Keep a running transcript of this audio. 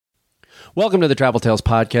Welcome to the Travel Tales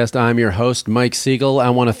Podcast. I'm your host, Mike Siegel. I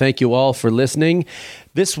want to thank you all for listening.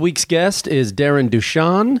 This week's guest is Darren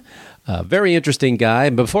Duchan, a very interesting guy.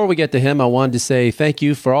 Before we get to him, I wanted to say thank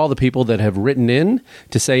you for all the people that have written in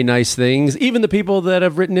to say nice things, even the people that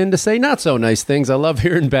have written in to say not so nice things. I love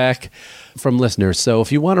hearing back from listeners. So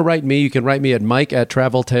if you want to write me, you can write me at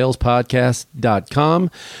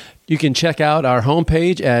mike@traveltalespodcast.com. You can check out our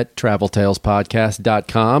homepage at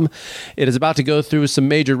traveltalespodcast.com. It is about to go through some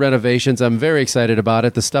major renovations. I'm very excited about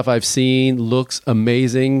it. The stuff I've seen looks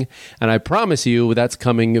amazing, and I promise you that's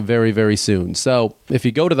coming very, very soon. So if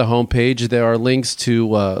you go to the homepage, there are links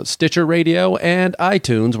to Stitcher Radio and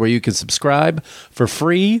iTunes where you can subscribe for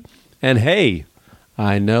free. And hey,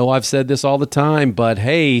 I know I've said this all the time, but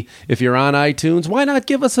hey, if you're on iTunes, why not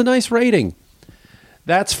give us a nice rating?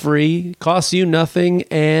 That's free, costs you nothing,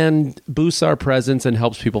 and boosts our presence and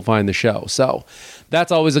helps people find the show. So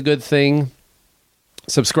that's always a good thing.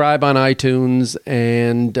 Subscribe on iTunes,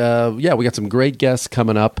 and we got some great guests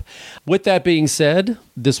coming up. With that being said,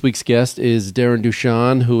 this week's guest is Darren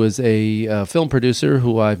Duchan, who is a film producer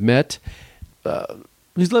who I've met.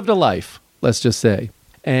 He's lived a life, let's just say,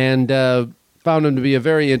 and found him to be a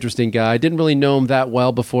very interesting guy. Didn't really know him that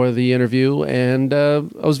well before the interview, and I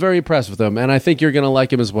was very impressed with him, and I think you're going to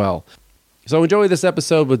like him as well. So enjoy this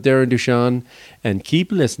episode with Darren Duchan, and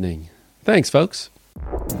keep listening. Thanks, folks.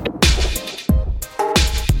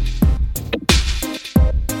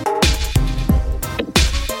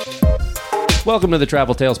 Welcome to the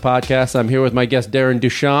Travel Tales Podcast. I'm here with my guest, Darren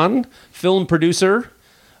Duchan, film producer,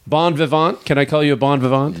 bon vivant. Can I call you a bon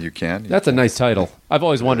vivant? You can. That's a nice title. I've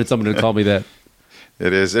always wanted someone to call me that.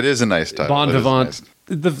 It is a nice title. Bon vivant.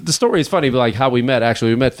 Nice. The story is funny, like how we met. Actually,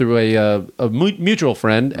 we met through a mutual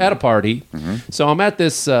friend at a party. Mm-hmm. So I'm at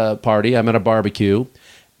this party. I'm at a barbecue.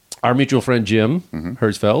 Our mutual friend, Jim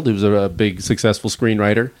Herzfeld, who's a big, successful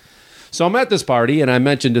screenwriter. So I'm at this party, and I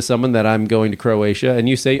mentioned to someone that I'm going to Croatia, and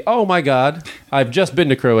you say, oh, my God, I've just been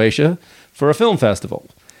to Croatia for a film festival.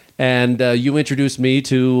 And you introduced me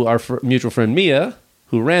to our mutual friend Mia,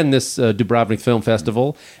 who ran this Dubrovnik Film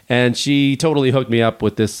Festival, and she totally hooked me up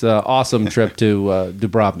with this awesome trip to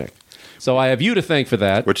Dubrovnik. So I have you to thank for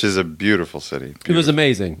that. Which is a beautiful city. Beautiful. It was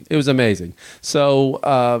amazing. It was amazing. So,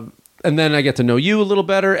 and then I get to know you a little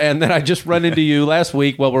better, and then I just run into you last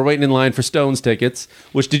week while we're waiting in line for Stones tickets,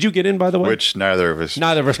 which did you get in, by the way? Which neither of us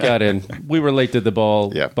got in. We were late to the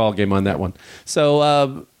ball game on that one.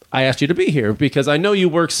 So, I asked you to be here because I know you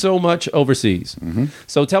work so much overseas. Mm-hmm.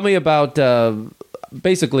 So tell me about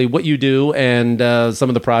basically what you do and some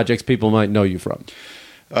of the projects people might know you from.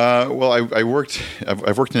 Well, I've worked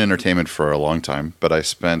in entertainment for a long time, but I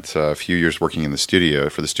spent a few years working in the studio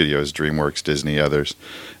for the studios, DreamWorks, Disney, others,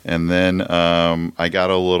 and then I got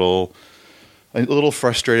a little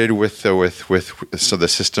frustrated with the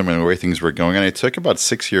system and the way things were going, and I took about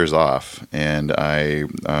 6 years off, and I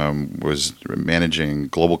was managing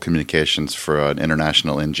global communications for an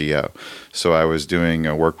international NGO. So I was doing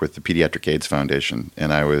work with the Pediatric AIDS Foundation,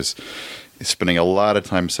 and I was spending a lot of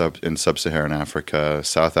time in sub-Saharan Africa,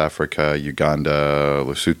 South Africa, Uganda,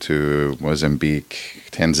 Lesotho, Mozambique,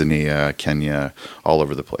 Tanzania, Kenya, all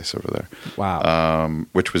over the place over there. Wow.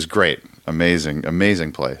 Which was great. Amazing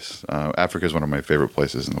place. Africa is one of my favorite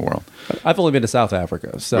places in the world. I've only been to South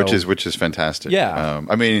Africa, so which is fantastic. Yeah.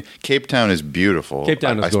 I mean, Cape Town is beautiful. Cape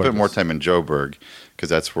Town is gorgeous. I spent more time in Joburg because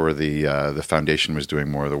that's where the foundation was doing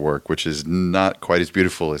more of the work, which is not quite as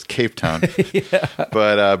beautiful as Cape Town. Yeah.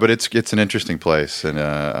 But it's an interesting place, and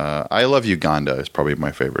I love Uganda. It's probably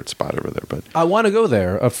my favorite spot over there. But I want to go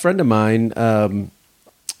there. A friend of mine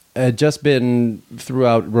had just been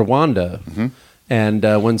throughout Rwanda. Mm-hmm. And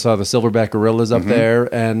went and saw the silverback gorillas up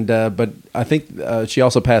there, and but I think she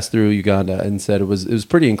also passed through Uganda and said it was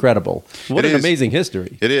pretty incredible. What an amazing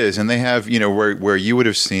history! It is, and they have where you would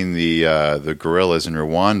have seen the gorillas in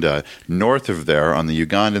Rwanda. North of there, on the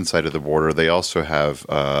Ugandan side of the border, they also have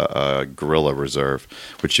a gorilla reserve,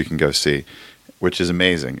 which you can go see, which is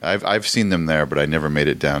amazing. I've seen them there, but I never made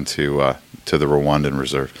it down to the Rwandan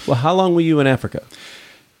reserve. Well, how long were you in Africa?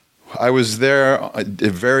 I was there at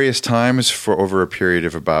various times for over a period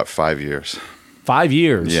of about 5 years. 5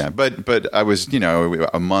 years? Yeah, but I was,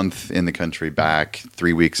 a month in the country back,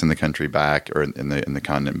 3 weeks in the country back, or in the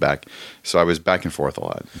continent back. So I was back and forth a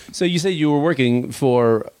lot. So you say you were working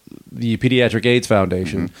for the Pediatric AIDS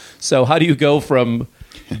Foundation. Mm-hmm. So how do you go from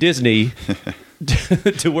Disney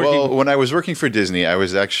to working? Well, when I was working for Disney, I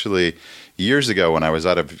was actually years ago when I was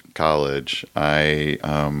out of college, I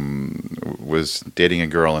was dating a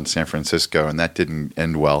girl in San Francisco, and that didn't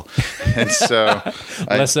end well. And so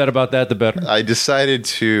Less said about that, the better. I decided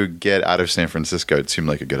to get out of San Francisco. It seemed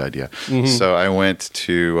like a good idea. So I went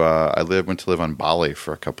to live on Bali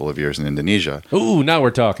for a couple of years in Indonesia. Ooh, now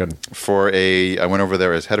we're talking. I went over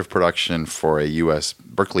there as head of production for a U.S.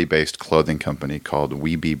 Berkeley-based clothing company called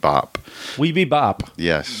Weeby Bop. Weeby Bop.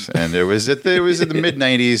 Yes, and it was in the mid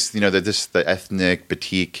 '90s. You know, the ethnic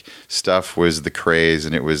batik stuff was the craze,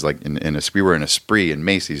 and it was like we were in a spree in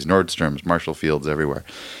Macy's, Nordstrom's, Marshall Fields, everywhere.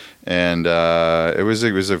 And it was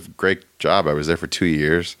a great job. I was there for 2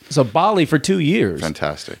 years. So Bali for 2 years.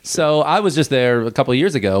 Fantastic. So I was just there a couple of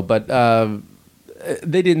years ago, but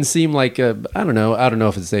they didn't seem like I don't know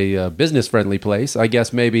if it's a business friendly place. I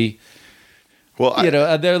guess maybe. Well,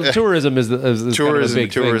 their tourism is tourism. Kind of a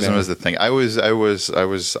big tourism thing is the thing. I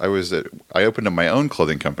opened up my own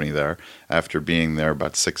clothing company there after being there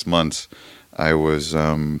about 6 months. I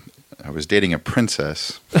was dating a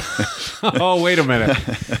princess. Oh, wait a minute!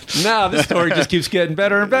 Now this story just keeps getting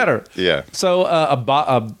better and better. Yeah. So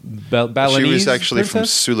Balinese. She was actually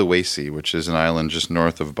princess? from Sulawesi, which is an island just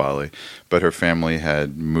north of Bali, but her family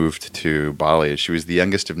had moved to Bali. She was the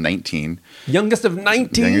youngest of 19. Youngest of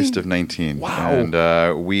 19. Youngest of 19. Wow.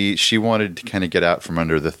 And she wanted to kind of get out from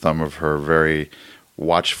under the thumb of her very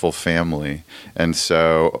watchful family, and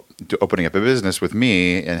so opening up a business with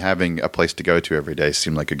me and having a place to go to every day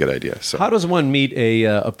seemed like a good idea. So, how does one meet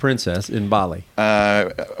a princess in Bali?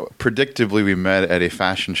 Predictably, we met at a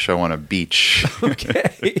fashion show on a beach.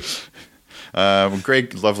 Okay.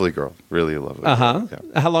 Great, lovely girl, really lovely. Yeah.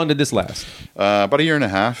 How long did this last? About a year and a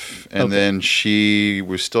half, and then she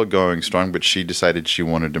was still going strong, but she decided she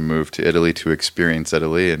wanted to move to Italy to experience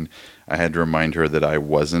Italy, and I had to remind her that I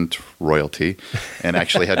wasn't royalty and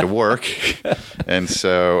actually had to work. And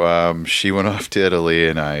so she went off to Italy,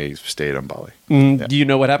 and I stayed on Bali. Yeah. Do you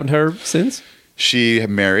know what happened to her since? She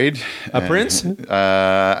married a prince.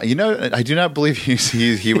 I do not believe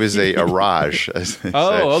he was a Raj.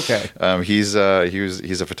 Oh, okay. He's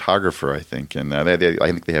a photographer, I think, and I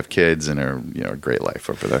think they have kids and are a great life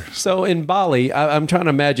over there. So in Bali, I'm trying to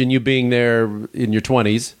imagine you being there in your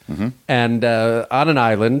 20s and on an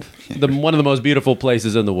island, one of the most beautiful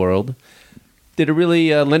places in the world. Did it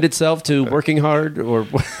really lend itself to working hard, or?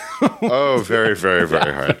 Oh, very, very,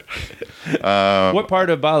 very hard. What part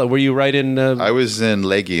of Bali were you? Right in? I was in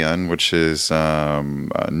Legian, which is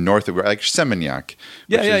north of Seminyak.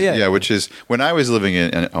 Yeah. Which is when I was living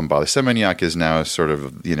on Bali. Seminyak is now sort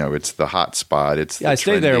of it's the hot spot. I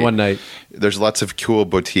stayed there one night. There's lots of cool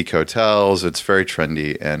boutique hotels. It's very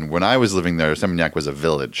trendy. And when I was living there, Seminyak was a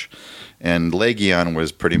village. And Legian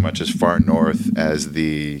was pretty much as far north as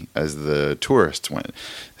the tourists went.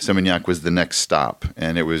 Seminyak was the next stop,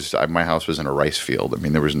 and my house was in a rice field. I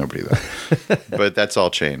mean, there was nobody there. But that's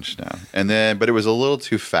all changed now. But it was a little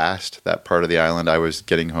too fast, that part of the island. I was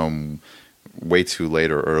getting home way too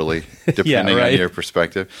late or early, depending on your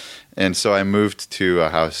perspective. And so I moved to a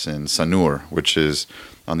house in Sanur, which is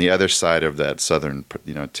on the other side of that southern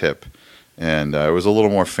tip. And it was a little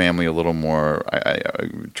more family, a little more. I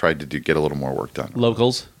tried to get a little more work done.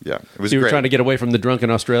 Locals, yeah, it was. So you were great. trying to get away from the drunken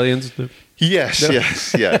Australians. Yes. It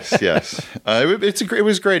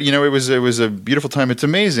was great. It was a beautiful time. It's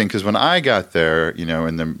amazing because when I got there,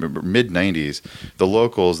 in the mid '90s, the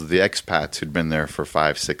locals, the expats who'd been there for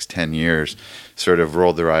 5, 6, 10 years, sort of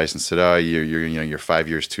rolled their eyes and said, "Oh, you're 5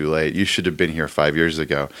 years too late. You should have been here 5 years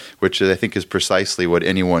ago." Which I think is precisely what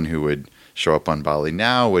anyone who would show up on Bali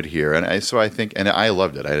now would hear. And I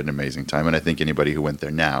loved it. I had an amazing time, and I think anybody who went there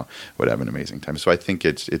now would have an amazing time. So I think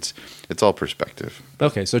it's all perspective.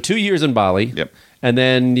 Okay, so 2 years in Bali. Yep. And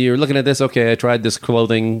then you're looking at this, okay, I tried this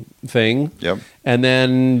clothing thing. Yep. And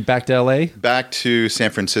then back to LA? Back to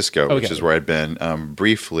San Francisco, which is where I'd been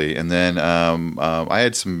briefly. And then I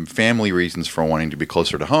had some family reasons for wanting to be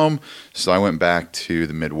closer to home. So I went back to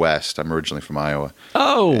the Midwest. I'm originally from Iowa.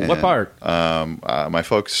 Oh, what part? My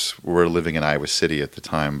folks were living in Iowa City at the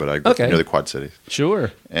time, but I grew up near the Quad Cities.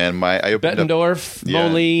 Sure. And I opened Bettendorf,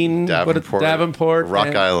 Moline, Davenport,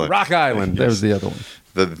 Rock Island. Rock Island. There was the other one.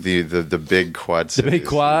 The big Quad Cities. The big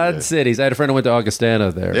Quad Cities. I had a friend who went to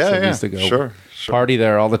Augustana there. Yeah, so we used to go sure. Party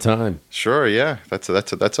there all the time. Sure, yeah. That's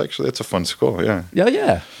a fun school, yeah.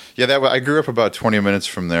 Yeah. Yeah, I grew up about 20 minutes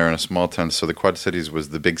from there in a small town, so the Quad Cities was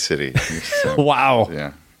the big city. So, wow.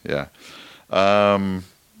 Yeah.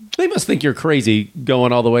 They must think you're crazy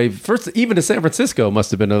going all the way. First, even to San Francisco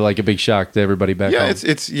must have been a big shock to everybody back home.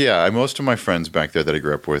 Yeah, most of my friends back there that I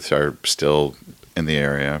grew up with are still in the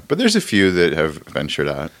area, but there's a few that have ventured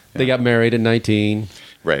out. They got married at 19.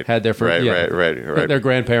 Right. had their first, right. their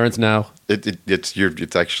grandparents now.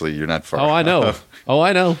 It's actually you're not far. Oh, I know. Oh,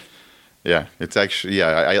 I know. Yeah, it's actually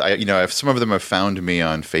I if some of them have found me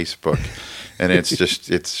on Facebook, and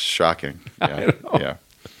it's shocking. Yeah.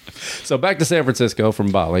 So back to San Francisco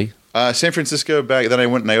from Bali. San Francisco back. Then I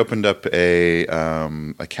went and I opened up a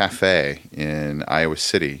cafe in Iowa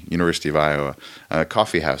City, University of Iowa, a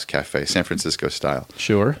coffee house cafe, San Francisco style.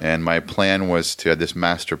 Sure. And my plan was to have this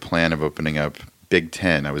master plan of opening up Big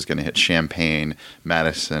Ten. I was going to hit Champaign,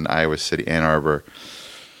 Madison, Iowa City, Ann Arbor.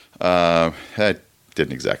 That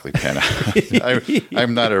didn't exactly pan out.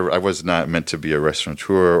 I was not meant to be a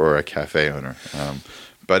restaurateur or a cafe owner.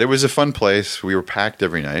 But it was a fun place. We were packed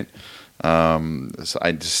every night. So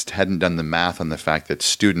I just hadn't done the math on the fact that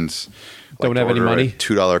students don't have any money. A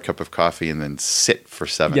 $2 cup of coffee and then sit for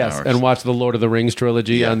 7 hours. Yes, and watch the Lord of the Rings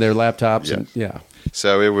trilogy on their laptops. Yeah. And, yeah.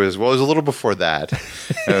 So it was a little before that.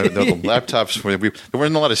 The laptops, there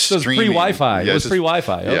weren't a lot of streaming. So it was pre-Wi-Fi. Yeah, it was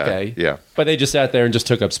pre-Wi-Fi. Okay. Yeah. But they just sat there and just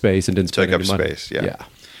took up space and didn't spend any money. Space,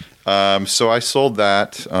 yeah. So I sold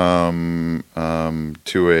that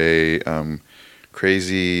to a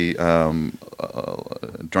crazy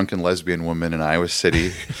drunken lesbian woman in Iowa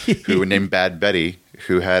City who named Bad Betty,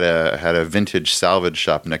 who had a vintage salvage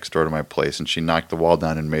shop next door to my place, and she knocked the wall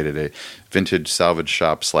down and made it a vintage salvage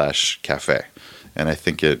shop / cafe. And I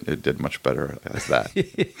think it did much better as that.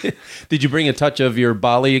 Did you bring a touch of your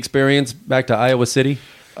Bali experience back to Iowa City?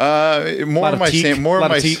 More of my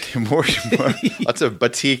lots of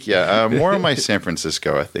batik. Yeah, more of my San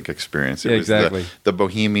Francisco, I think, experience. It was exactly the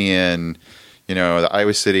bohemian. The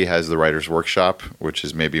Iowa City has the Writers' Workshop, which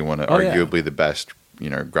is maybe arguably the best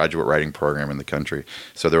graduate writing program in the country.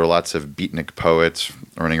 So there were lots of beatnik poets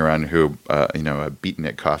running around who a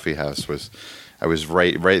beatnik coffee house was. I was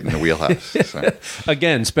right in the wheelhouse. So.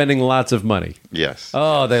 Again, spending lots of money. Yes.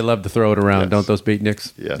 Oh, they love to throw it around, don't those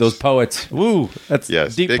beatniks? Yes. Those poets. Woo! That's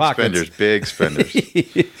deep big pockets. Big spenders.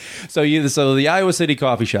 So the Iowa City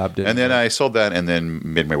coffee shop did. And then I sold that and then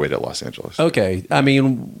made my way to Los Angeles. Okay. I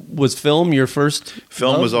mean, was film your first?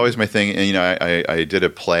 Film love? was always my thing. And, I did a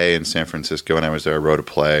play in San Francisco when I was there. I wrote a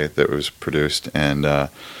play that was produced.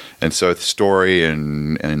 And so the story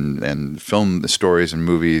and film stories and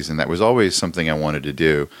movies, and that was always something I wanted to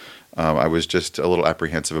do. I was just a little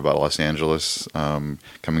apprehensive about Los Angeles.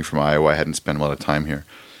 Coming from Iowa, I hadn't spent a lot of time here.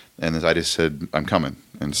 And I just said, I'm coming.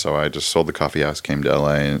 And so I just sold the coffee house, came to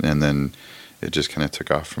LA, and then it just kind of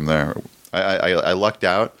took off from there. I lucked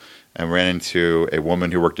out and ran into a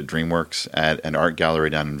woman who worked at DreamWorks at an art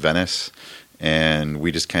gallery down in Venice. And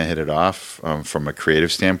we just kind of hit it off from a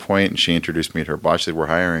creative standpoint. And she introduced me to her boss. She said, "We're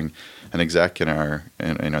hiring an exec in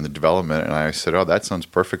the development." And I said, "Oh, that sounds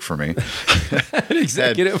perfect for me." An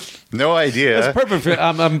executive? No idea. That's perfect.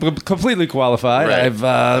 I'm completely qualified. Right. I've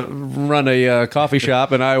run a coffee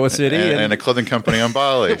shop in Iowa City and a clothing company on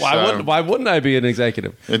Bali. Why wouldn't I be an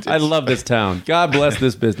executive? I love this town. God bless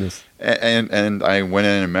this business. And I went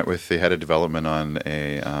in and met with the head of development on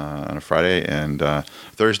a Friday and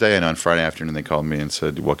Thursday, and on Friday afternoon they called me and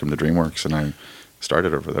said, "Welcome to DreamWorks," and I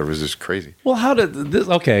started over there. It was just crazy. Well, how did this?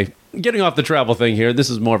 Okay, getting off the travel thing here. This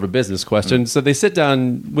is more of a business question. So they sit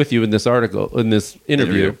down with you in this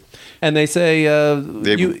interview. And they say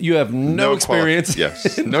you have no experience.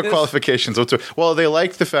 Yes, no qualifications whatsoever. Well, they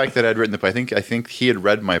liked the fact that I'd written the play. I think he had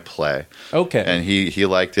read my play. Okay, and he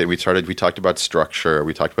liked it. We talked about structure.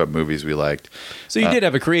 We talked about movies we liked. So you did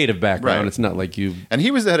have a creative background. Right. It's not like you. And he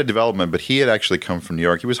was the head of development, but he had actually come from New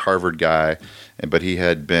York. He was a Harvard guy, but he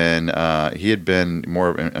had been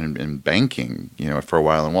more in banking, for a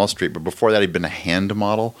while in Wall Street. But before that, he'd been a hand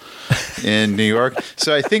model in New York.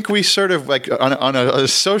 So I think we sort of on a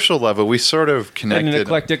social level. We sort of connected. An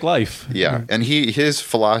eclectic life. Yeah, and his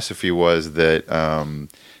philosophy was that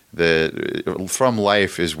from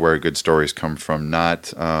life is where good stories come from,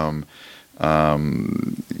 not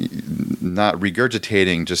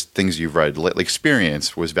regurgitating just things you've read.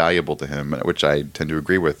 Experience was valuable to him, which I tend to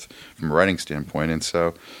agree with from a writing standpoint, and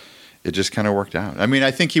so it just kind of worked out. I mean, I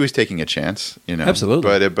think he was taking a chance, Absolutely.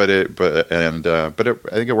 But I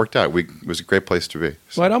think it worked out. It was a great place to be.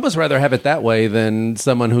 So. Well, I'd almost rather have it that way than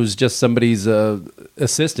someone who's just somebody's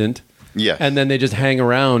assistant. Yes. And then they just hang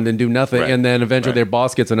around and do nothing. Right. And then eventually their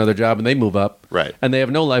boss gets another job and they move up. Right. And they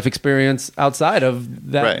have no life experience outside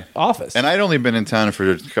of that office. And I'd only been in town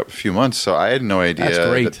for a few months, so I had no idea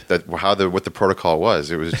what the protocol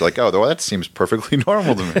was. It was like, that seems perfectly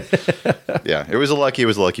normal to me. Yeah, it was a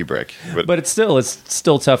lucky break. But it's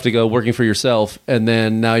still tough to go working for yourself, and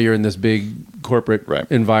then now you're in this big corporate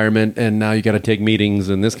environment, and now you got to take meetings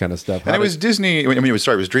and this kind of stuff. And it was Disney. I mean, it was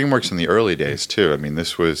DreamWorks in the early days too. I mean,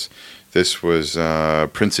 this was This was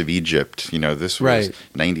Prince of Egypt. This was Right.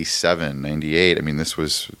 97, 98. I mean,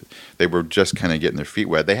 they were just kind of getting their feet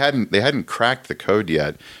wet. They hadn't cracked the code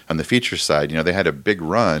yet on the feature side. They had a big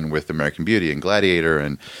run with American Beauty and Gladiator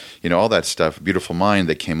and, all that stuff, Beautiful Mind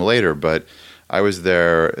that came later. But I was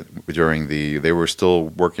there during they were still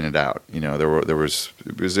working it out. It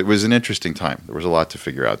was an interesting time. There was a lot to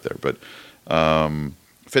figure out there, but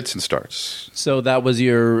fits and starts. So that was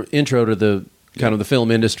your intro to the kind of the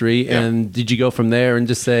film industry. Yeah. And did you go from there and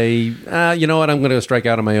just say, you know what, I'm going to strike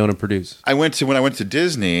out on my own and produce? When I went to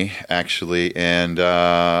Disney, actually, and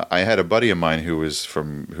I had a buddy of mine who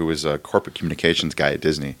was a corporate communications guy at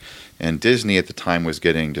Disney, and Disney at the time was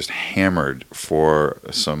getting just hammered for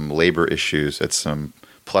some labor issues at some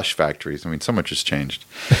plush factories. I mean, so much has changed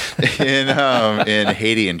in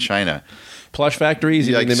Haiti and China. Plush factories,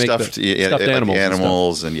 Like they make stuffed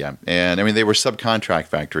animals, and I mean, they were subcontract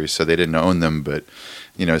factories, so they didn't own them, but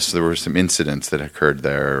so there were some incidents that occurred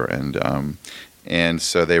there, and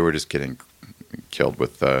so they were just getting killed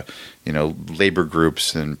with labor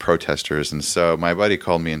groups and protesters. And so my buddy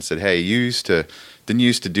called me and said, "Hey, didn't you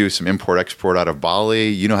used to do some import export out of Bali?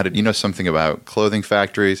 You know something about clothing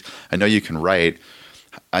factories. I know you can write.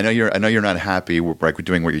 I know you're not happy with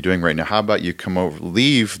doing what you're doing right now. How about you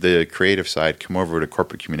leave the creative side, come over to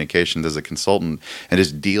corporate communications as a consultant, and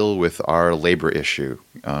just deal with our labor issue,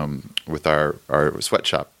 with our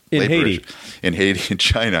sweatshop in labor Haiti, issue. In Haiti and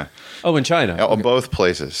China." Oh, in China. Okay. Both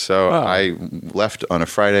places. So I left on a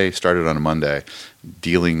Friday, started on a Monday,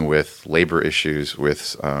 dealing with labor issues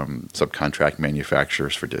with subcontract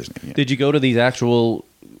manufacturers for Disney. Did you go to these actual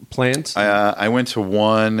plants? I went to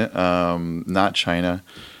one, not China.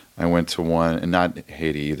 I went to one, and not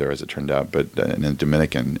Haiti either, as it turned out, but in the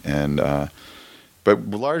Dominican. And but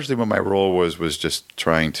largely, what my role was just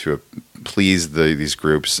trying to please these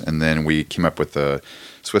groups, and then we came up with a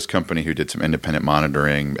Swiss company who did some independent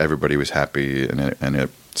monitoring. Everybody was happy, and it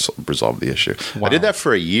resolved the issue. Wow. I did that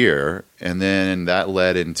for a year, and then that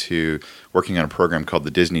led into working on a program called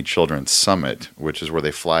the Disney Children's Summit, which is where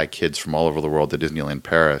they fly kids from all over the world to Disneyland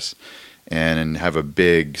Paris and have a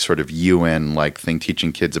big sort of UN-like thing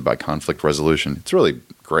teaching kids about conflict resolution. It's really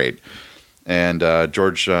great. And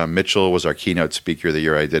George Mitchell was our keynote speaker the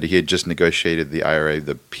year I did it. He had just negotiated the IRA,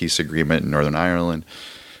 the peace agreement in Northern Ireland.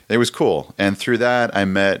 It was cool. And through that, I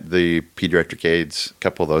met the pediatric aides, a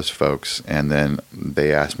couple of those folks, and then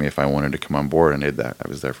they asked me if I wanted to come on board, and I did that. I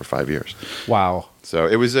was there for 5 years. Wow. So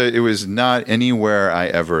it was not anywhere I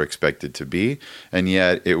ever expected to be, and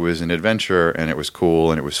yet it was an adventure, and it was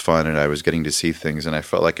cool, and it was fun, and I was getting to see things, and I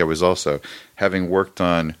felt like I was also, having worked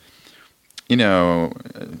on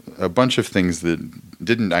a bunch of things that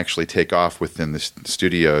didn't actually take off within the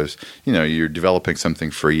studios. You're developing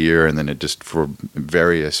something for a year, and then it just, for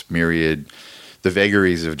various myriad, the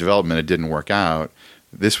vagaries of development, it didn't work out.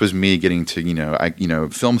 This was me getting to,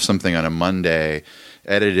 film something on a Monday,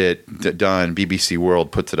 edit it, done. BBC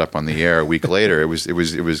World puts it up on the air a week later. It was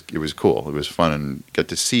cool. It was fun, and got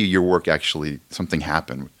to see your work actually, something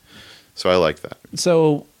happen. So I like that.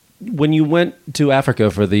 So when you went to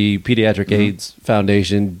Africa for the Pediatric AIDS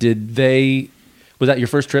Foundation, was that your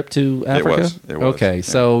first trip to Africa? It was. Okay, yeah.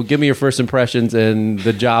 So give me your first impressions and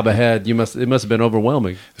the job ahead. It must have been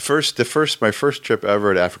overwhelming. My first trip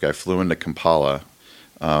ever to Africa, I flew into Kampala,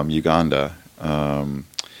 Uganda,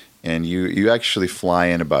 and you actually fly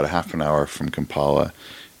in about a half an hour from Kampala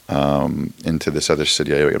into this other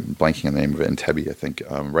city. I'm blanking on the name of it, Entebbe, I think,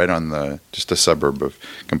 right on just a suburb of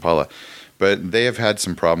Kampala. But they have had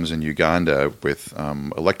some problems in Uganda with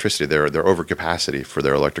electricity. They're overcapacity for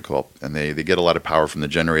their electrical, and they get a lot of power from the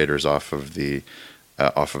generators off of the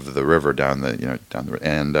river down the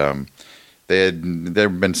and there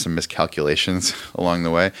have been some miscalculations along the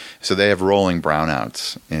way. So they have rolling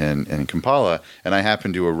brownouts in Kampala, and I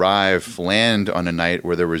happened to land on a night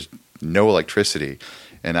where there was no electricity,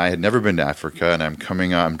 and I had never been to Africa, and I'm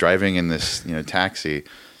driving in this taxi.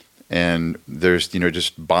 And there's,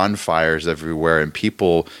 just bonfires everywhere, and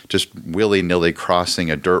people just willy-nilly crossing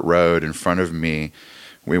a dirt road in front of me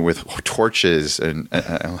with torches. And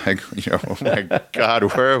I'm like, oh my God,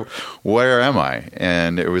 where am I?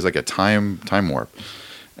 And it was like a time warp.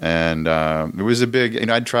 And it was a big,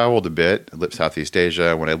 I'd traveled a bit, I lived Southeast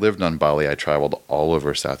Asia. When I lived on Bali, I traveled all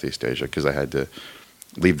over Southeast Asia because I had to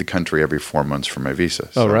leave the country every 4 months for my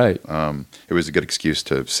visa. So, right. It was a good excuse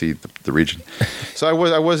to see the region. So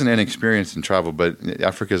I wasn't inexperienced in travel, but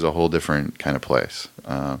Africa is a whole different kind of place.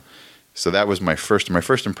 So that was my first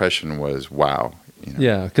impression was, wow.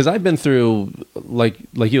 Yeah, because I've been through, like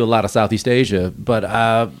you, a lot of Southeast Asia, but,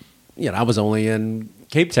 I was only in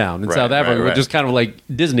Cape Town in Right, South Africa, right, which is kind of like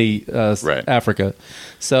Disney Right. Africa.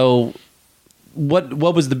 So, what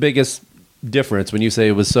was the biggest difference when you say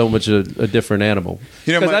it was so much a different animal?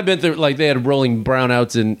 You know, Because my- I've been through, like, they had rolling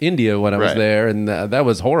brownouts in India when I was Right. there, and that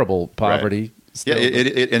was horrible poverty. Yeah, still.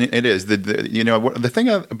 it is. The thing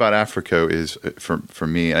about Africa is, for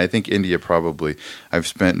me, and I think India probably, I've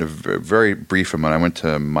spent a very brief amount. I went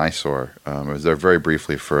to Mysore. I was there very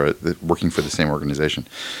briefly working for the same organization.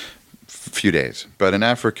 Few days, but in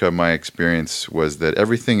Africa, my experience was that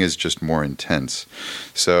everything is just more intense.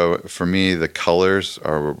 So for me, the colors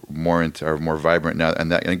are more vibrant now,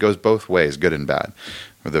 and it goes both ways, good and bad.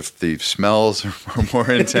 The smells are more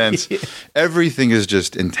intense. Everything is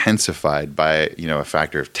just intensified by a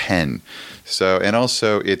factor of 10. So, and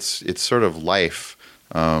also it's sort of life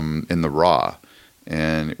in the raw.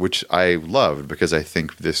 And which I loved, because I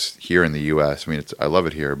think this here in the U.S. I mean, I love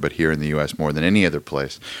it here, but here in the U.S. more than any other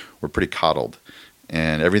place, we're pretty coddled,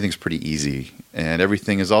 and everything's pretty easy. And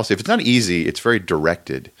everything is also, if it's not easy, it's very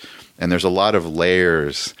directed, and there's a lot of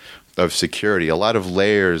layers of security,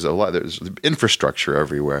 there's infrastructure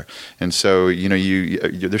everywhere. And so,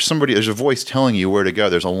 there's a voice telling you where to go.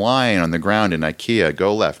 There's a line on the ground in IKEA,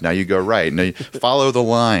 go left, now you go right, now you follow the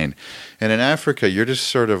line. And in Africa, you're just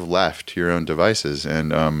sort of left to your own devices.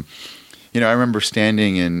 And, I remember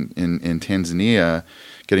standing in Tanzania,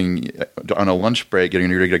 getting on a lunch break, getting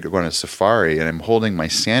ready to go on a safari, and I'm holding my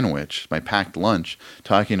sandwich, my packed lunch,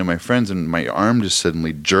 talking to my friends, and my arm just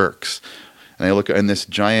suddenly jerks. And I look, and this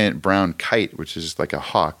giant brown kite, which is like a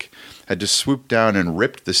hawk, had just swooped down and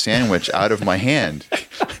ripped the sandwich out of my hand.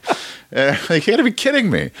 Like, you got to be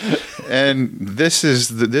kidding me! And this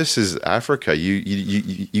is Africa.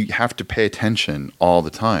 You have to pay attention all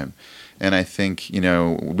the time. And I think you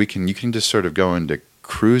can just sort of go into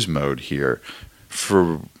cruise mode here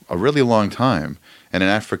for a really long time. And in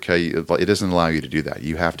Africa, it doesn't allow you to do that.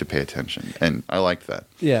 You have to pay attention, and I like that.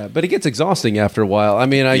 Yeah, but it gets exhausting after a while. I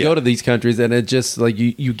mean, I go to these countries, and it just like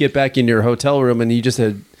you get back in your hotel room, and you got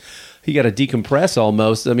to decompress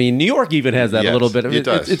almost. I mean, New York even has that a little bit. It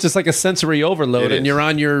does. It's just like a sensory overload, and you're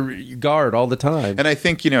on your guard all the time. And I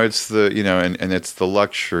think it's and it's the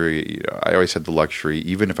luxury. I always had the luxury,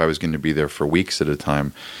 even if I was going to be there for weeks at a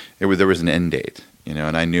time, there was an end date.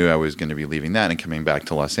 And I knew I was going to be leaving that and coming back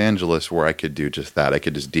to Los Angeles, where I could do just that. I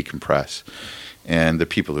could just decompress. And the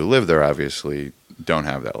people who live there obviously don't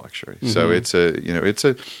have that luxury. Mm-hmm. So it's an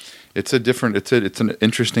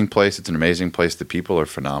interesting place. It's an amazing place. The people are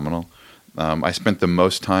phenomenal. I spent the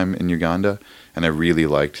most time in Uganda, and I really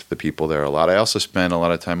liked the people there a lot. I also spent a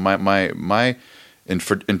lot of time. In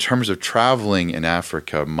terms of traveling in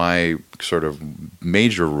Africa, my sort of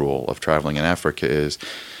major rule of traveling in Africa is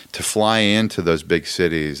to fly into those big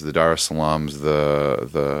cities, the Dar es Salaams,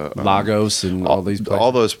 the Lagos, and all these places.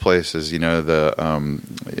 All those places, even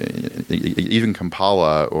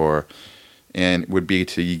Kampala, would be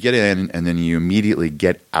you get in and then you immediately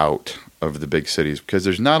get out of the big cities, because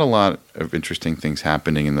there's not a lot of interesting things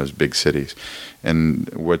happening in those big cities. And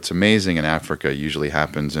what's amazing in Africa usually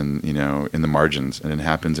happens in the margins, and it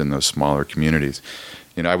happens in those smaller communities.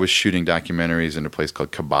 I was shooting documentaries in a place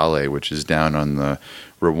called Kabale, which is down on the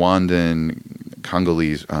Rwandan,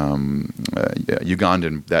 Congolese,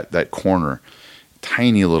 Ugandan, that corner,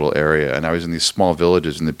 tiny little area. And I was in these small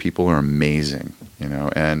villages, and the people are amazing,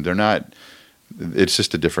 and they're not. It's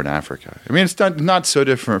just a different Africa. I mean, it's not so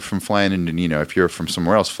different from flying into, if you're from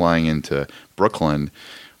somewhere else, flying into Brooklyn,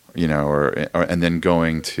 and then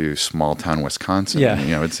going to small town Wisconsin.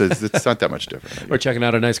 Yeah. It's not that much different. Or checking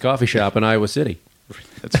out a nice coffee shop in Iowa City.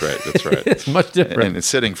 That's right. It's much different. And it's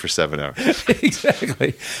sitting for 7 hours.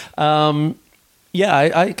 Exactly.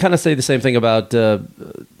 I kind of say the same thing about.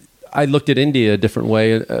 I looked at India a different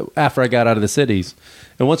way after I got out of the cities,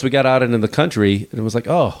 and once we got out into the country, it was like,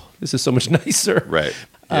 oh, this is so much nicer. Right.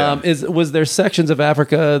 Yeah. Was there sections of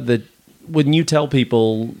Africa that, when you tell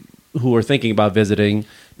people who are thinking about visiting,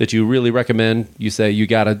 that you really recommend? You say you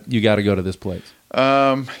gotta go to this place.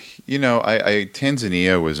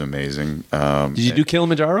 Tanzania was amazing. Did you do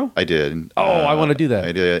Kilimanjaro? I did. I want to do that.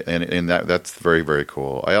 I did, and that's very, very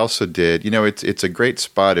cool. I also did. It's a great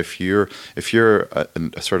spot if you're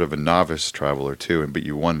a sort of a novice traveler too, but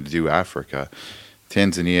you want to do Africa.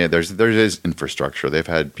 Tanzania, there is infrastructure. They've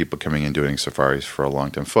had people coming in doing safaris for a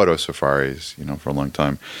long time, photo safaris, for a long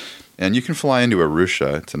time, and you can fly into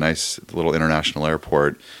Arusha. It's a nice little international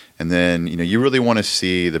airport. And then, you really want to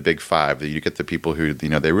see the big five. You get the people who,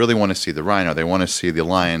 they really want to see the rhino. They want to see the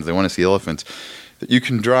lions. They want to see elephants. You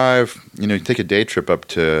can drive, take a day trip up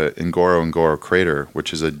to Ngoro Crater,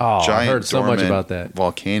 which is a giant I heard so much about that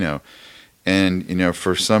volcano. And,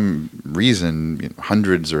 for some reason,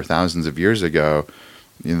 hundreds or thousands of years ago,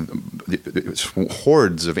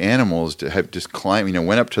 hordes of animals have just climbed,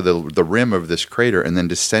 went up to the rim of this crater and then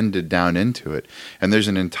descended down into it. And there's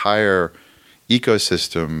an entire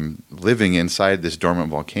ecosystem living inside this dormant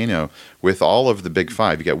volcano with all of the big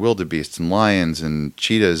five. You got wildebeests and lions and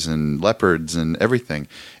cheetahs and leopards and everything.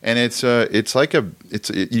 And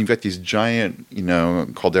you've got these giant,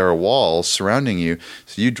 caldera walls surrounding you.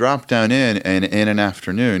 So you drop down and in an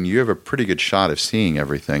afternoon, you have a pretty good shot of seeing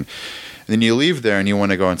everything. And then you leave there and you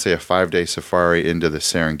want to go on, say, a 5-day safari into the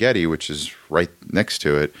Serengeti, which is right next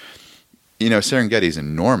to it. Serengeti is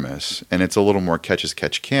enormous, and it's a little more catch as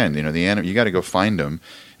catch can. The animal, you got to go find them,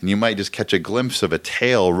 and you might just catch a glimpse of a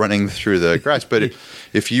tail running through the grass. But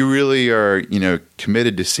if you really are,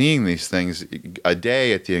 committed to seeing these things, a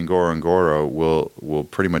day at the Ngorongoro will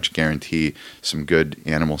pretty much guarantee some good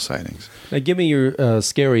animal sightings. Now, give me your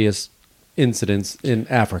scariest incidents in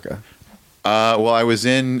Africa. Well, I was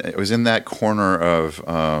in that corner of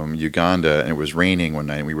Uganda, and it was raining one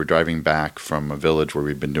night. And we were driving back from a village where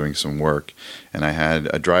we'd been doing some work, and I had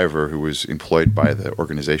a driver who was employed by the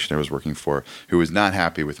organization I was working for, who was not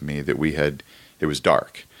happy with me that it was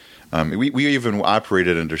dark. We even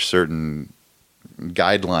operated under certain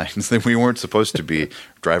guidelines that we weren't supposed to be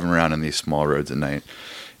driving around on these small roads at night.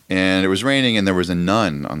 And it was raining, and there was a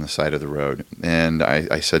nun on the side of the road. And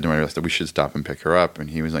I said to my husband, we should stop and pick her up. And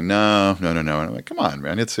he was like, no. And I'm like, come on,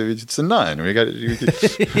 man, it's a nun.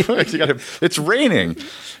 It's raining.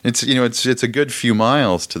 It's a good few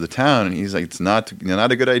miles to the town. And he's like, it's not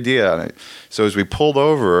a good idea. So as we pulled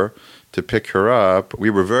over to pick her up, we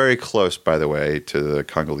were very close, by the way, to the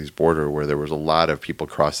Congolese border, where there was a lot of people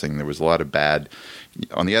crossing. There was a lot of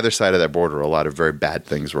on the other side of that border, a lot of very bad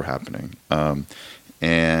things were happening.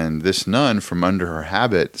 And this nun, from under her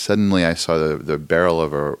habit, suddenly I saw the barrel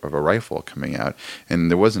of a rifle coming out. And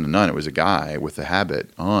there wasn't a nun, it was a guy with a habit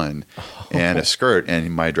on and a skirt.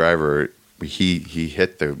 And my driver, he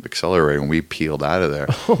hit the accelerator and we peeled out of there.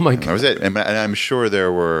 Oh, my God. That was it. And I'm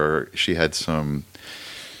sure she had some...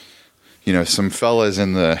 some fellas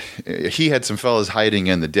he had some fellas hiding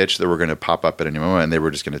in the ditch that were going to pop up at any moment, and they were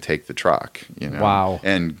just going to take the truck, Wow.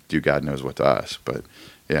 And do God knows what to us. But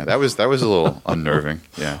yeah, that was a little unnerving.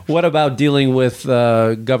 Yeah. What about dealing with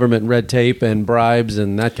government red tape and bribes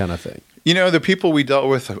and that kind of thing? The people we dealt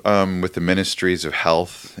with the ministries of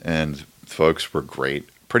health and folks were great.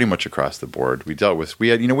 Pretty much across the board. We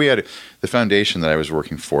had the foundation that I was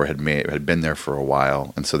working for had been there for a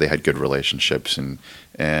while, and so they had good relationships, and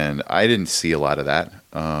I didn't see a lot of that.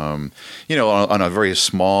 On a very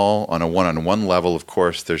small, on a one-on-one level, of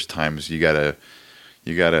course, there's times you gotta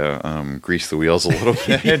grease the wheels a little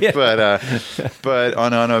bit, yeah. but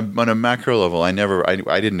on a macro level, I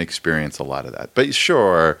didn't experience a lot of that. But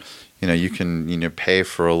sure. You can pay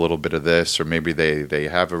for a little bit of this, or maybe they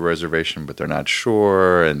have a reservation, but they're not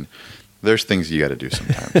sure. And there's things you got to do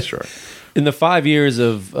sometimes, sure. In the 5 years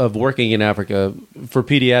of working in Africa for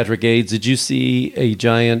pediatric AIDS, did you see a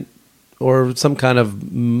giant or some kind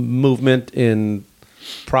of movement in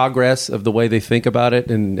progress of the way they think about it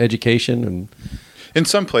in education? And in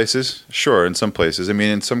some places, sure. In some places. I mean,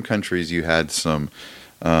 in some countries you had some...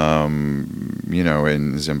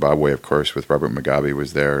 in Zimbabwe, of course, with Robert Mugabe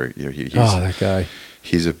was there. That guy.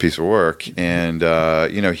 He's a piece of work, and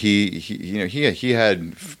he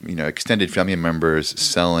had extended family members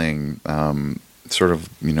selling sort of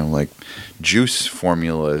like juice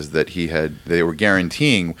formulas that they were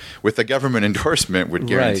guaranteeing with the government endorsement would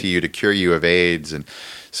guarantee you to cure you of AIDS. And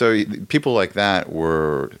so people like that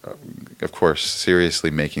were, of course,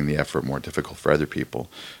 seriously making the effort more difficult for other people.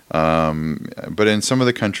 But in some of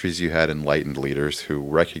the countries, you had enlightened leaders who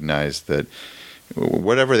recognized that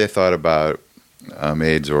whatever they thought about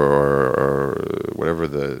AIDS or whatever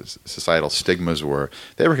the societal stigmas were,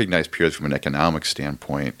 they recognized purely from an economic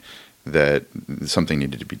standpoint that something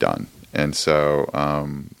needed to be done. And so,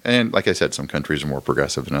 and like I said, some countries are more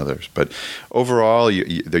progressive than others. But overall,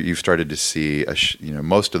 you've started to see,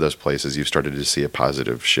 most of those places, you've started to see a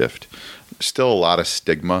positive shift. Still a lot of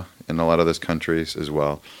stigma in a lot of those countries as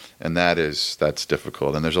well. And that's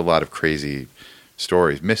difficult. And there's a lot of crazy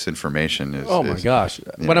stories. Misinformation is... Oh, my gosh.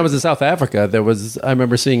 When I was in South Africa, I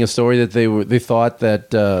remember seeing a story that they thought that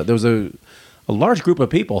there was a large group of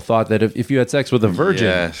people thought that if you had sex with a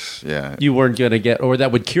virgin, you weren't going to get, or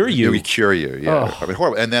that would cure you. It would cure you, yeah. I mean,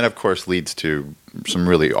 horrible. And that, of course, leads to some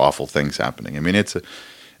really awful things happening. I mean,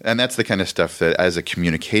 and that's the kind of stuff that, as a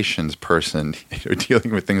communications person,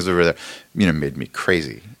 dealing with things over there, made me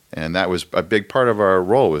crazy. And that was a big part of our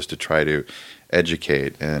role, was to try to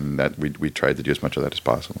educate, and that we tried to do as much of that as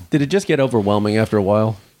possible. Did it just get overwhelming after a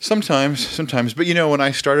while? Sometimes. But, when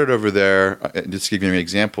I started over there, just to give you an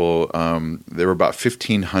example, there were about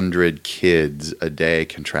 1,500 kids a day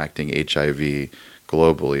contracting HIV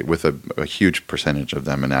globally, with a huge percentage of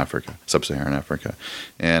them in Africa, sub-Saharan Africa.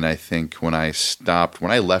 And I think when I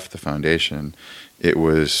left the foundation, it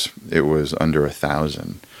was under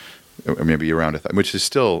 1,000, or maybe around 1,000, which is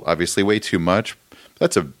still obviously way too much.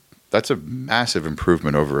 That's a massive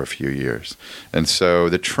improvement over a few years. And so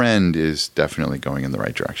the trend is definitely going in the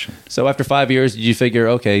right direction. So after 5 years, did you figure,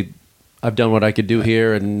 okay, I've done what I could do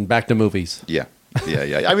here and back to movies? Yeah.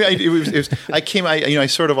 I mean, I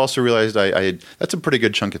sort of also realized that's a pretty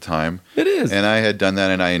good chunk of time. It is. And I had done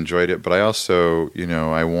that and I enjoyed it. But I also,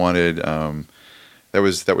 I wanted, that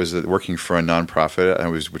was working for a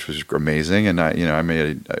nonprofit, which was amazing, and I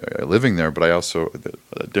made a living there. But I also,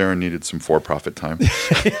 Darren needed some for-profit time,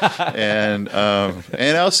 and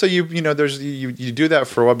also you do that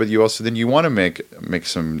for a while, but you also then you want to make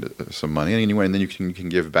some money, and then you can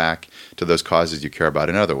give back to those causes you care about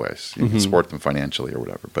in other ways. You can support them financially or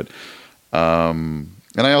whatever. But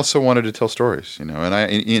and I also wanted to tell stories,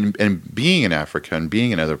 and being in Africa and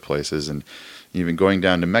being in other places and even going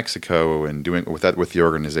down to Mexico and doing with the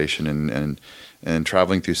organization and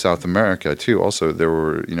traveling through South America too. Also, there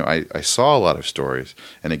were, I saw a lot of stories,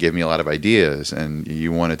 and it gave me a lot of ideas, and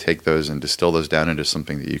you want to take those and distill those down into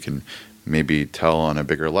something that you can maybe tell on a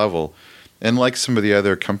bigger level. And like some of the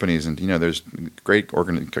other companies, and there's great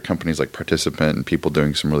companies like Participant and people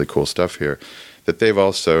doing some really cool stuff here, that they've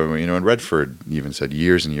also, and Redford even said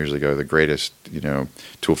years and years ago, the greatest,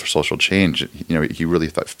 tool for social change. He really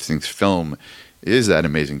thinks film is that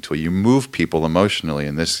amazing tool. You move people emotionally,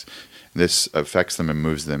 and this affects them and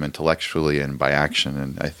moves them intellectually and by action.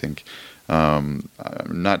 And I think I'm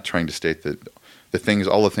not trying to state that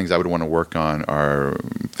all the things I would want to work on are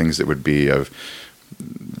things that would be of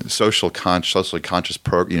socially conscious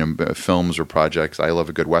films or projects. I love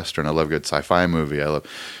a good Western. I love a good sci-fi movie.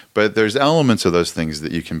 But there's elements of those things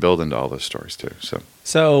that you can build into all those stories too.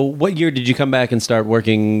 So what year did you come back and start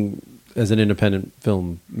working as an independent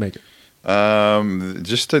filmmaker?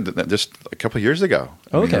 Just a couple of years ago.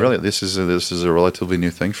 Okay. Really, this is a relatively new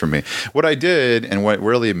thing for me. What I did, and what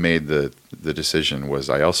really made the decision, was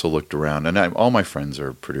I also looked around, and all my friends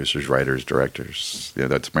are producers, writers, directors.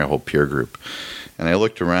 That's my whole peer group. And I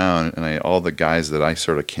looked around, and all the guys that I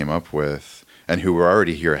sort of came up with, and who were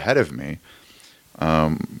already here ahead of me.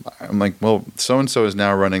 I'm like, well, so-and-so is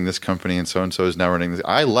now running this company, and so-and-so is now running this.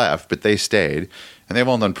 I left, but they stayed, and they've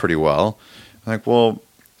all done pretty well. I'm like, well,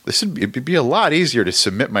 it'd be a lot easier to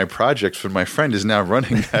submit my projects when my friend is now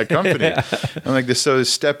running that company. Yeah. I'm like, so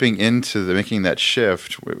stepping into making that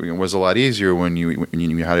shift was a lot easier when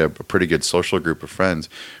you had a pretty good social group of friends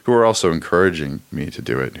who were also encouraging me to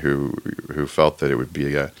do it, who felt that it would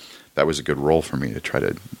be that was a good role for me to try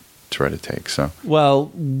to take. So, well,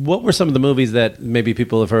 what were some of the movies that maybe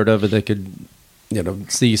people have heard of that could,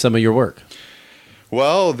 see some of your work?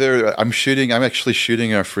 Well, I'm actually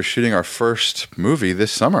shooting our first movie this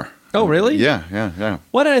summer. Oh, really? Yeah.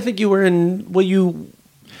 Why did I think you were in? Well,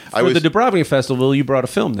 the Dubrovnik Festival, you brought a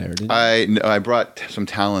film there, didn't you? I brought some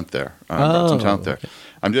talent there. Okay.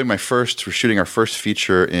 We're shooting our first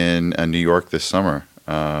feature in New York this summer.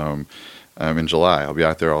 In July. I'll be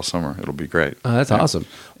out there all summer. It'll be great. That's awesome.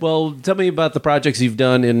 Well, tell me about the projects you've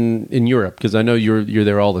done in Europe, because I know you're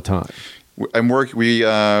there all the time.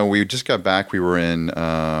 We just got back. We were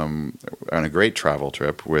on a great travel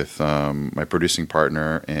trip with my producing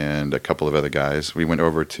partner and a couple of other guys. We're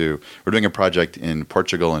doing a project in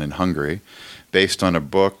Portugal and in Hungary based on a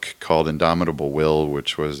book called Indomitable Will,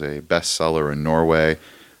 which was a bestseller in Norway,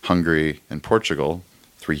 Hungary, and Portugal,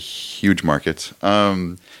 3 huge markets.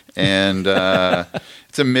 And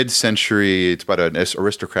it's a mid-century, it's about an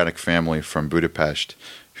aristocratic family from Budapest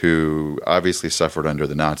who obviously suffered under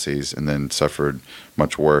the Nazis and then suffered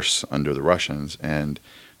much worse under the Russians, and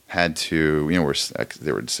had to,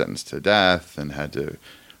 they were sentenced to death and had to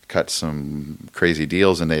cut some crazy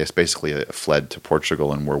deals, and they basically fled to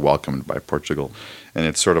Portugal and were welcomed by Portugal. And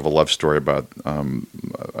it's sort of a love story about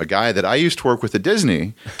a guy that I used to work with at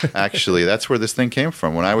Disney. Actually, that's where this thing came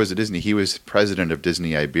from. When I was at Disney, he was president of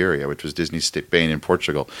Disney Iberia, which was Disney Spain and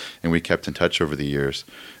Portugal, and we kept in touch over the years.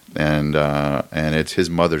 And it's his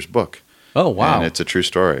mother's book. Oh, wow. And it's a true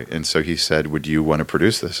story. And so he said, would you want to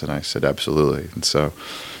produce this? And I said, absolutely. And so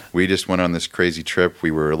we just went on this crazy trip.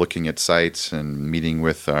 We were looking at sites and meeting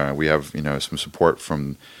with. We have some support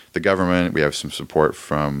from the government. We have some support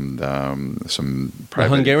from some private.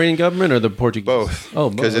 The Hungarian government or the Portuguese? Both. Oh,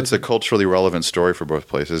 because it's a culturally relevant story for both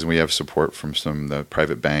places, and we have support from some of the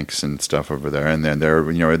private banks and stuff over there. And then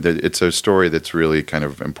it's a story that's really kind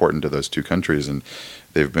of important to those two countries, and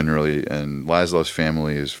they've been really. And Laszlo's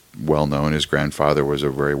family is well known. His grandfather was a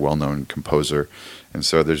very well known composer, and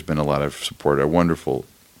so there's been a lot of support. A wonderful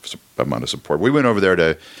amount of support. We went over there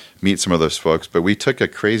to meet some of those folks, but we took a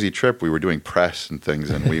crazy trip. We were doing press and things,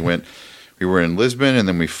 and we were in Lisbon, and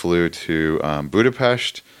then we flew to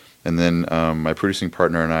Budapest, and then my producing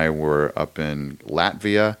partner and I were up in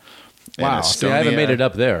Latvia and Wow. Estonia. See, I haven't made it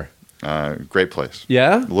up there. Great place.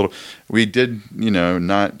 Yeah? We did,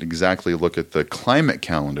 not exactly look at the climate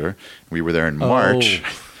calendar. We were there in March.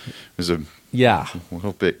 It was a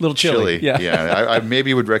little bit chilly. Yeah. I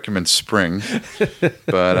maybe would recommend spring,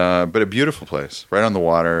 but a beautiful place, right on the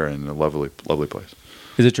water, and a lovely place.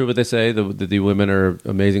 Is it true what they say that the women are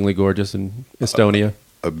amazingly gorgeous in Estonia?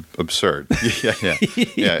 Absurd.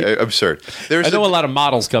 Yeah, absurd. I know a lot of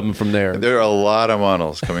models coming from there. There are a lot of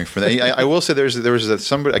models coming from there. I will say there was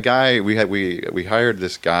a guy we hired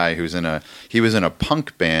this guy he was in a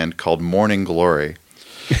punk band called Morning Glory.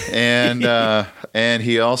 And and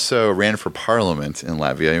he also ran for parliament in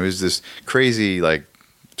Latvia. He was this crazy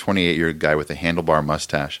 28-year guy with a handlebar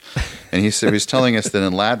mustache. And he was telling us that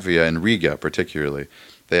in Latvia, in Riga particularly,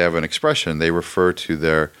 they have an expression. They refer to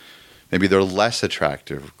their less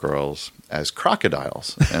attractive girls as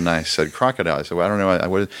crocodiles. And I said, crocodile? I said, well, I don't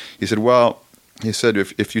know. He said,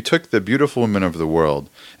 if you took the beautiful women of the world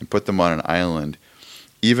and put them on an island,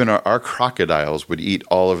 even our crocodiles would eat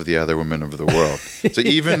all of the other women of the world. So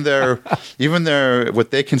even their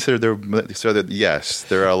what they consider yes,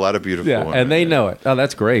 there are a lot of beautiful women. And they know it. Oh,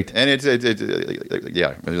 that's great. And it's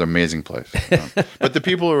an amazing place. But the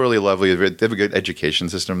people are really lovely. They have a good education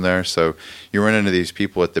system there. So you run into these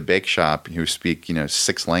people at the bake shop who speak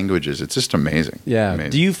 6 languages. It's just amazing. Yeah.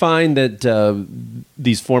 Amazing. Do you find that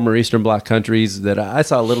these former Eastern Bloc countries that I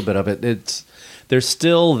saw a little bit of it, there's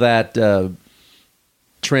still that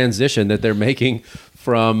transition that they're making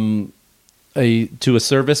from to a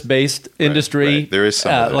service-based industry. Right. There is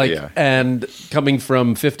some of that, yeah. And coming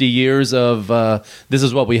from 50 years of this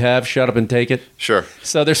is what we have, shut up and take it. Sure.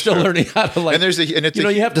 So they're still learning how to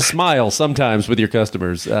you have to smile sometimes with your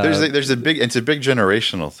customers. It's a big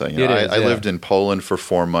generational thing. I lived in Poland for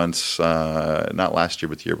 4 months, not last year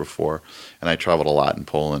but the year before, and I traveled a lot in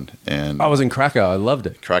Poland. And I was in Krakow. I loved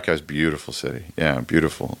it. Krakow's a beautiful city. Yeah,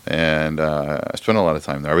 beautiful. And I spent a lot of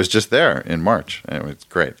time there. I was just there in March, and it was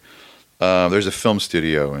great. There's a film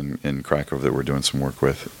studio in Krakow that we're doing some work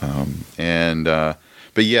with.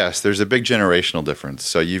 But yes, there's a big generational difference.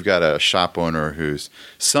 So you've got a shop owner whose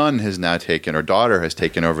son has now taken, or daughter has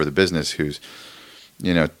taken over the business, who's,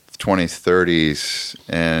 20s, 30s,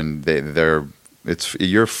 and it's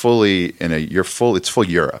full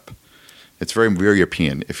Europe. It's very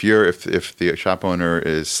European. If the shop owner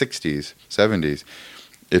is 60s, 70s,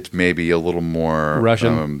 it's maybe a little more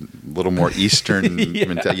Russian, a little more Eastern.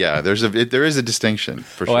 Yeah, there is a distinction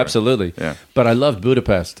for sure. Oh, absolutely. Yeah, but I loved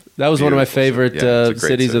Budapest. That was one of my favorite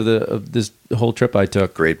cities city. of this whole trip I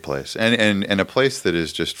took. Great place, and a place that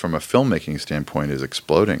is just from a filmmaking standpoint is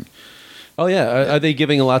exploding. Oh yeah, are they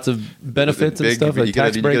giving lots of benefits and stuff, like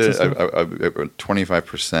tax breaks and stuff?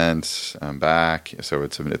 25% back, so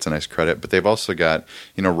it's a nice credit. But they've also got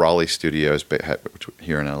Raleigh Studios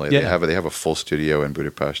here in LA. Yeah. They have a full studio in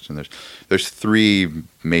Budapest, and there's 3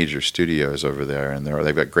 major studios over there, and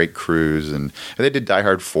they've got great crews, and they did Die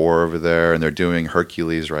Hard 4 over there, and they're doing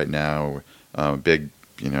Hercules right now, big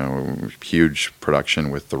huge production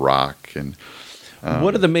with The Rock and.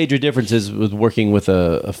 What are the major differences with working with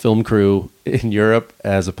a film crew in Europe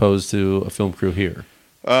as opposed to a film crew here?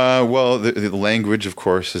 Well, the language, of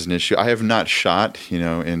course, is an issue. I have not shot,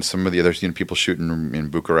 in some of the other people shoot in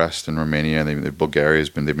Bucharest and Romania. Bulgaria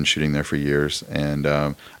they've been shooting there for years, and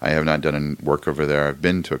I have not done work over there. I've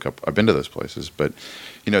been to those places, but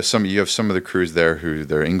you have some of the crews there who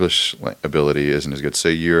their English ability isn't as good. So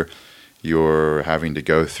you're having to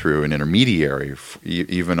go through an intermediary,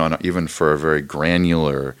 even for a very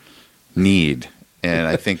granular need, and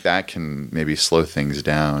I think that can maybe slow things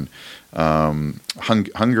down.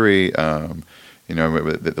 Hungary, the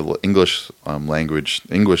English language,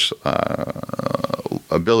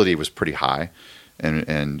 ability was pretty high,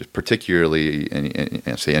 and particularly,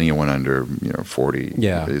 say anyone under 40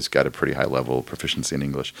 has got a pretty high level of proficiency in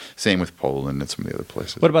English. Same with Poland and some of the other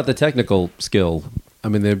places. What about the technical skill? I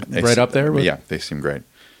mean, they're right up there? Yeah, they seem great.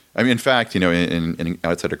 I mean, in fact, in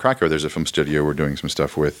outside of Krakow, there's a film studio we're doing some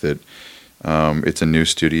stuff with that. It's a new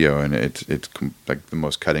studio, and it's like the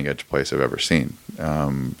most cutting edge place I've ever seen.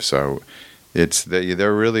 So it's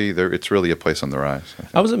really a place on the rise.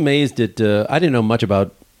 I was amazed at. I didn't know much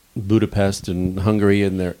about Budapest and Hungary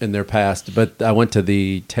in their past, but I went to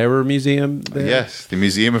the Terror Museum there. Yes, the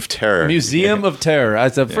Museum of Terror. Museum of Terror. I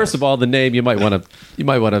said, first of all, the name you might want to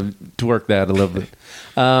twerk that a little bit.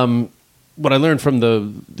 What I learned from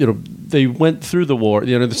they went through the war.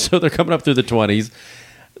 So they're coming up through the 20s.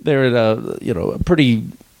 They're in a pretty,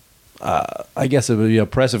 I guess, a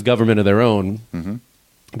oppressive government of their own. Mm-hmm.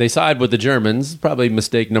 They side with the Germans. Probably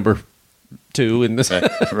mistake number 2 in this.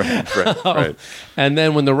 Right. And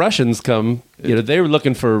then when the Russians come, they were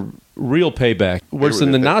looking for real payback, worse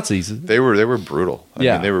than the Nazis. They were brutal. I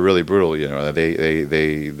mean, they were really brutal.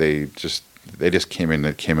 They just came in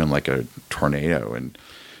like a tornado and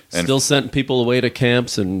still sent people away to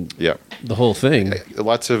camps and the whole thing.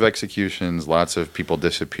 Lots of executions, lots of people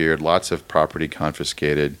disappeared, lots of property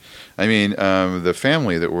confiscated. I mean, the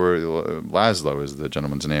family that were Laszlo is the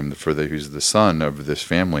gentleman's name who's the son of this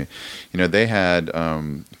family. They had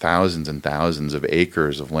thousands and thousands of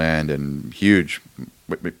acres of land and huge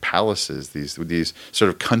palaces. These sort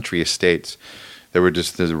of country estates. They were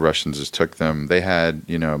just the Russians just took them. They had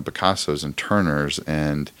Picassos and Turners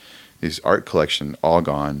and these art collection all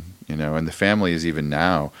gone, and the family is even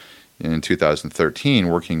now in 2013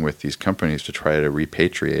 working with these companies to try to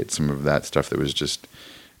repatriate some of that stuff that was just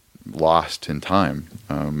lost in time.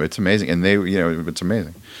 It's amazing, and it's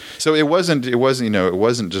amazing. So it wasn't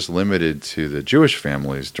just limited to the Jewish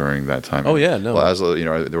families during that time. Oh yeah, no. Laszlo,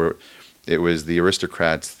 it was the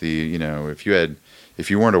aristocrats. If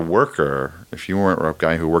you weren't a worker, if you weren't a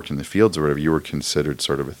guy who worked in the fields or whatever, you were considered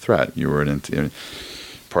sort of a threat. You were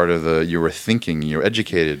you were thinking, you were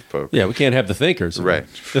educated folk. Yeah, we can't have the thinkers. Right.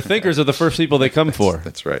 The thinkers are the first people they come for.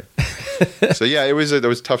 That's right. So yeah, there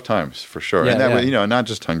was tough times for sure. Yeah, and that was, not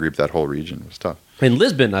just Hungary, but that whole region was tough. And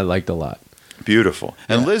Lisbon I liked a lot. Beautiful.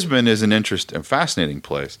 And Lisbon is an interesting, fascinating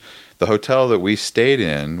place. The hotel that we stayed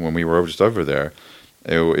in when we were just over there,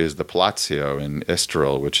 it is the Palacio in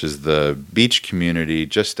Estoril, which is the beach community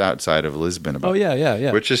just outside of Lisbon.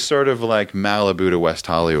 Which is sort of like Malibu to West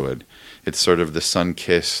Hollywood. It's sort of the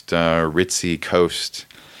sun-kissed, ritzy coast,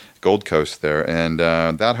 Gold Coast there. And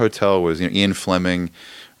that hotel was, Ian Fleming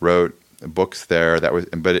wrote books there.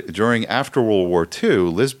 But after World War II,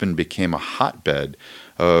 Lisbon became a hotbed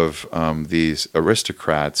of these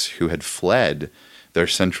aristocrats who had fled their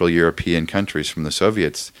Central European countries from the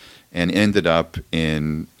Soviets and ended up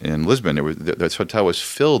in Lisbon. This hotel was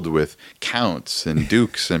filled with counts and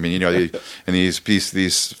dukes. I mean, and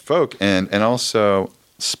these folk, and also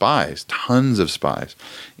spies, tons of spies.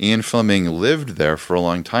 Ian Fleming lived there for a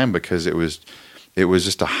long time because it was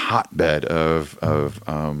just a hotbed of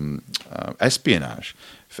espionage.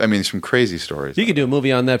 I mean, some crazy stories. You could do a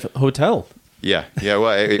movie on that hotel. Yeah.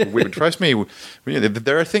 Well, trust me,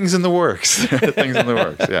 there are things in the works.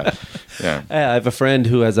 Yeah. I have a friend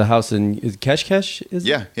who has a house in Keshkesh.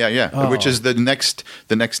 Yeah. Oh. Which is the next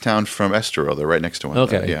town from Estoril. They're right next to one.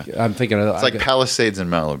 Okay. Yeah. I'm thinking of it's like Palisades in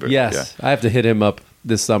Malibu. Yes, yeah. I have to hit him up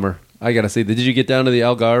this summer. I gotta see. Did you get down to the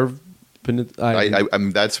Algarve?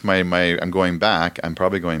 I'm going back. I'm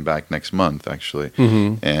probably going back next month, actually.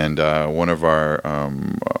 Mm-hmm. And one of our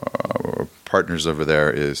partners over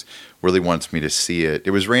there really wants me to see it. It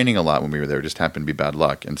was raining a lot when we were there. It just happened to be bad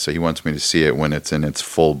luck. And so he wants me to see it when it's in its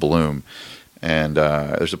full bloom. And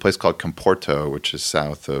there's a place called Comporto, which is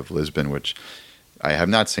south of Lisbon, which I have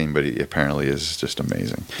not seen, but it apparently is just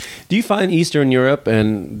amazing. Do you find Eastern Europe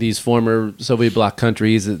and these former Soviet bloc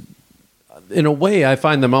countries, in a way, I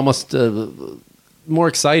find them almost more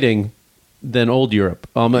exciting than old Europe,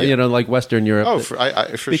 like Western Europe. Oh, for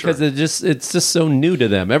because sure. It's just so new to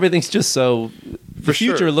them. Everything's just so. The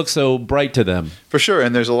future looks so bright to them. For sure,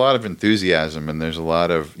 and there's a lot of enthusiasm, and there's a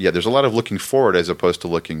lot of looking forward as opposed to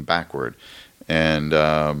looking backward. And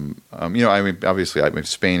obviously,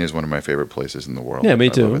 Spain is one of my favorite places in the world. Yeah, me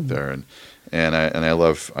too. I love it there, and I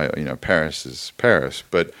love Paris is Paris,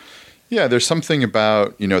 but. Yeah, there's something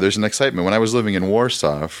about, there's an excitement. When I was living in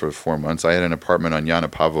Warsaw for 4 months, I had an apartment on Jana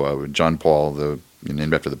Pawła with John Paul,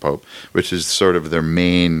 named after the Pope, which is sort of their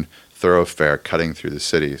main thoroughfare cutting through the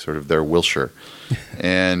city, sort of their Wilshire.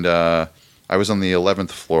 And I was on the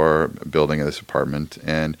 11th floor building of this apartment,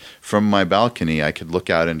 and from my balcony, I could look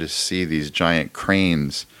out and just see these giant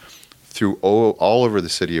cranes through all over the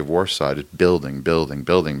city of Warsaw, just building,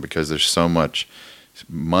 because there's so much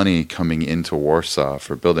money coming into Warsaw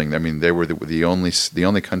for building. I mean, they were the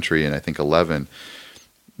only country in I think 11.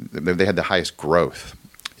 They had the highest growth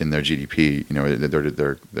in their GDP. You know,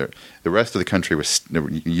 the rest of the country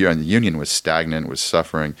the Union was stagnant, was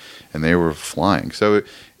suffering, and they were flying. So,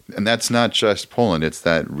 and that's not just Poland; it's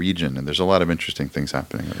that region, and there's a lot of interesting things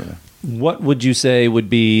happening over there. What would you say would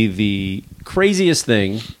be the craziest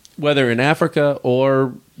thing, whether in Africa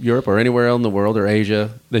or Europe or anywhere else in the world or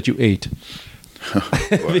Asia, that you ate?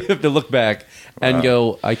 You have to look back and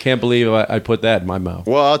go, I can't believe I put that in my mouth.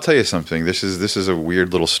 Well, I'll tell you something. This is a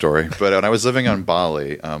weird little story. But when I was living on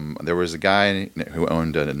Bali, there was a guy who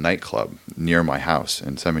owned a nightclub near my house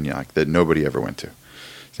in Seminyak that nobody ever went to.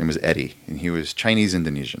 His name was Eddie, and he was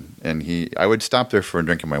Chinese-Indonesian. And I would stop there for a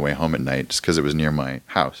drink on my way home at night just because it was near my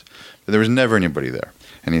house. But there was never anybody there.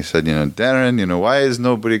 And he said, Darren, why is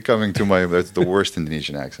nobody coming to my, that's the worst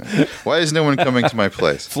Indonesian accent. Why is no one coming to my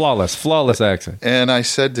place? Flawless accent. And I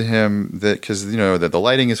said to him that, because, that the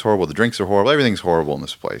lighting is horrible, the drinks are horrible, everything's horrible in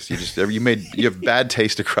this place. You have bad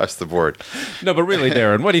taste across the board. No, but really,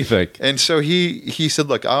 Darren, what do you think? And so he said,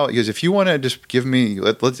 look, he goes, if you want to just give me,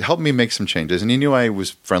 let's help me make some changes. And he knew I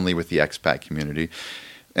was friendly with the expat community.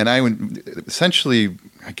 And I essentially,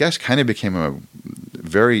 I guess, kind of became a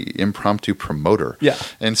very impromptu promoter. Yeah.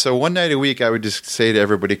 And so one night a week, I would just say to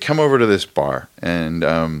everybody, come over to this bar. And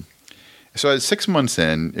so at 6 months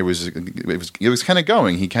in, it was kind of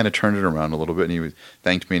going. He kind of turned it around a little bit, and he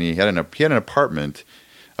thanked me. And he had an apartment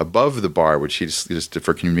above the bar, which he just did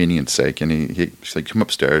for convenience sake. And he said, come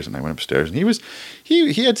upstairs. And I went upstairs. And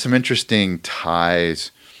he had some interesting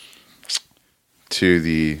ties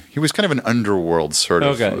he was kind of an underworld sort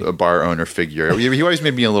of a bar owner figure. He always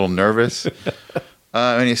made me a little nervous.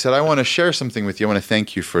 And he said, I want to share something with you. I want to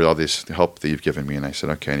thank you for all this help that you've given me. And I said,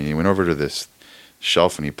 okay. And he went over to this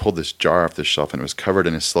shelf and he pulled this jar off the shelf, and it was covered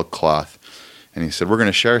in a silk cloth. And he said, we're going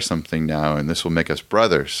to share something now, and this will make us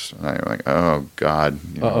brothers. And I'm like, oh, God.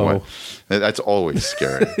 What? That's always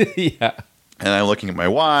scary. Yeah. And I'm looking at my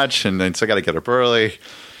watch, and so I got to get up early.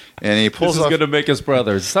 And he pulls This is going to make us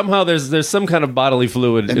brothers. Somehow there's some kind of bodily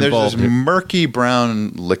fluid and involved. There's this murky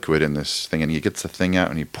brown liquid in this thing, and he gets the thing out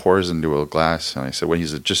and he pours into a glass. And I said, well, he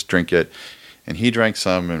said, just drink it. And he drank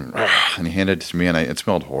some, and he handed it to me, and it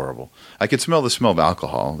smelled horrible. I could smell the smell of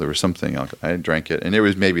alcohol. There was something. I drank it, and it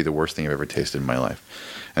was maybe the worst thing I've ever tasted in my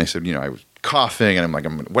life. And I said, I was coughing, and I'm like,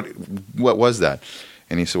 what was that?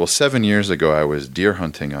 And he said, well, 7 years ago, I was deer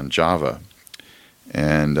hunting on Java.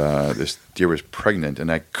 And this deer was pregnant,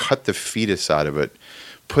 and I cut the fetus out of it,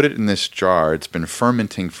 put it in this jar. It's been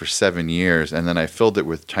fermenting for 7 years, and then I filled it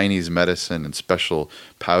with Chinese medicine and special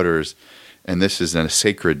powders, and this is a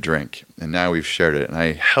sacred drink. And now we've shared it. And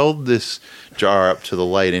I held this jar up to the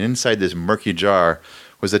light, and inside this murky jar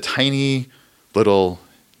was a tiny little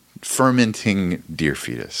fermenting deer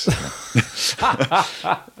fetus.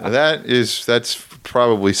 That's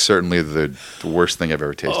probably certainly the worst thing I've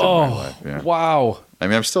ever tasted in my life. Yeah. Wow. I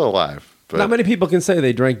mean, I'm still alive. But not many people can say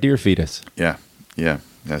they drank deer fetus. Yeah.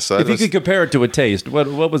 So if you could compare it to a taste, what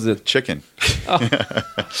was it? Chicken.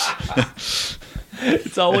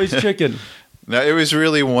 It's always chicken. No, it was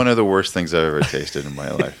really one of the worst things I've ever tasted in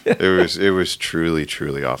my life. It was truly,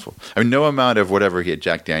 truly awful. I mean, no amount of whatever he had,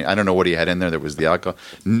 Jack Daniels, I don't know what he had in there that was the alcohol.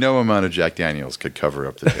 No amount of Jack Daniels could cover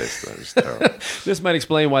up the taste. That was terrible. This might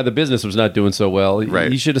explain why the business was not doing so well.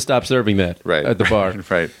 Right. He should have stopped serving that at the bar.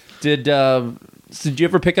 Right. Did you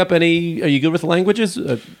ever pick up any? Are you good with languages?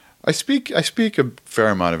 I speak a fair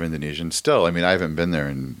amount of Indonesian still. I mean, I haven't been there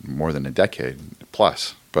in more than a decade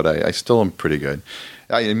plus, but I still am pretty good.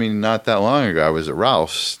 I mean, not that long ago, I was at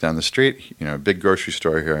Ralph's down the street, a big grocery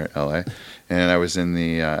store here in LA, and I was in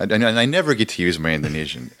the and I never get to use my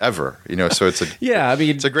Indonesian ever, so it's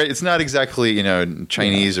it's not exactly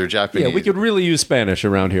Chinese or Japanese. Yeah, we could really use Spanish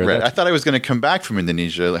around here. Right. I thought I was going to come back from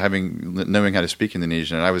Indonesia knowing how to speak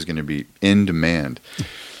Indonesian, and I was going to be in demand.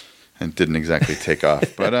 And didn't exactly take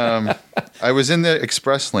off. But I was in the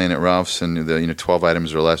express lane at Ralph's, and the 12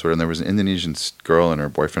 items or less, and there was an Indonesian girl and her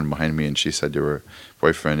boyfriend behind me, and she said to her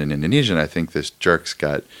boyfriend in Indonesian, I think this jerk's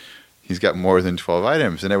got more than 12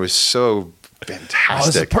 items. And it was so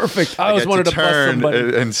fantastic. Oh, it's perfect. I always wanted to bust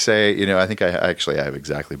somebody. And say, I think I actually have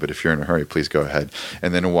exactly, but if you're in a hurry, please go ahead.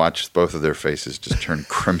 And then watch both of their faces just turn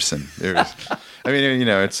crimson. It was,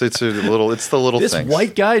 it's the little this things. This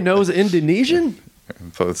white guy knows Indonesian?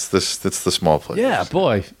 So it's the small places. Yeah,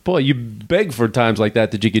 boy, you beg for times like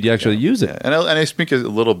that you could actually use it. Yeah. And I speak a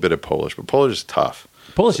little bit of Polish, but Polish is tough.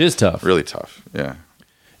 Polish is tough, really tough. Yeah.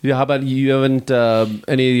 Yeah. How about you? Haven't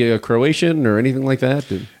any Croatian or anything like that?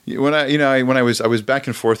 When I was back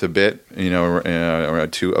and forth a bit,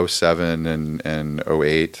 around 2007 and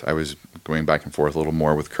 08, I was going back and forth a little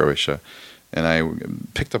more with Croatia, and I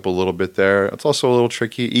picked up a little bit there. It's also a little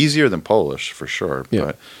tricky, easier than Polish for sure,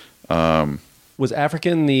 yeah. But. Was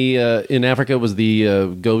African in Africa was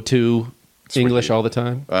the go-to English all the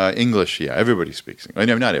time? English, yeah. Everybody speaks. I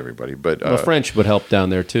know not everybody, but French would help down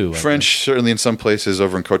there too. French certainly in some places.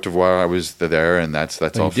 Over in Cote d'Ivoire, I was there, and that's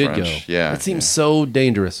all you did French. Go. Yeah, it seems so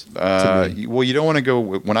dangerous. To me. Well, you don't want to go.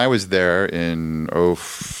 When I was there in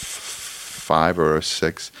 05 or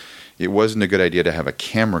 06, it wasn't a good idea to have a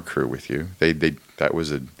camera crew with you. That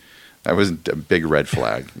was a big red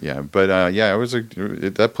flag. Yeah, but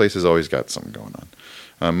that place has always got something going on.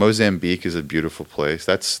 Mozambique is a beautiful place.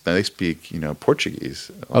 They speak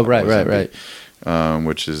Portuguese. Oh, right.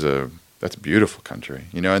 Which is that's a beautiful country.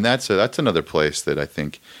 And that's another place that I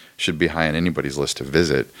think should be high on anybody's list to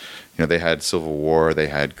visit. They had civil war, they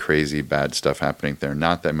had crazy bad stuff happening there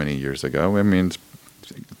not that many years ago. I mean, it's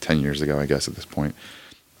 10 years ago, I guess, at this point.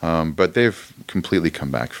 But they've completely come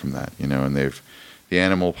back from that. And the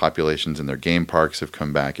animal populations in their game parks have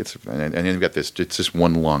come back. And they've got this. It's just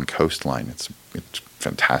one long coastline. It's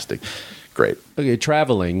fantastic. Great. Okay,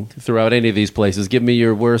 traveling throughout any of these places, give me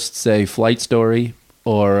your worst, say, flight story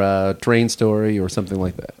or train story or something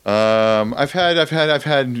like that. I've had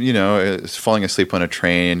falling asleep on a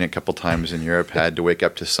train a couple times in Europe. Had to wake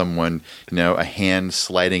up to someone, a hand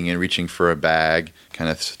sliding and reaching for a bag kind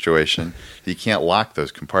of situation. You can't lock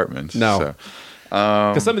those compartments. No. So.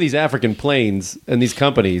 Because some of these African planes and these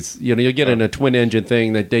companies, you'll get in a twin engine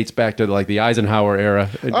thing that dates back to like the Eisenhower era.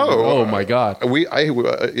 Oh my God! I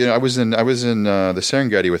was in the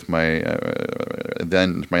Serengeti with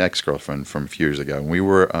my ex-girlfriend from a few years ago, and we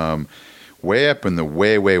were way up in the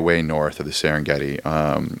way north of the Serengeti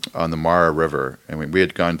on the Mara River, and we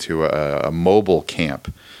had gone to a mobile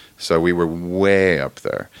camp. So we were way up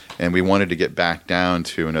there, and we wanted to get back down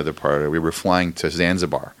to another part. We were flying to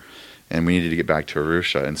Zanzibar. And we needed to get back to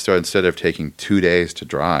Arusha. And so instead of taking 2 days to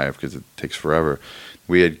drive, because it takes forever,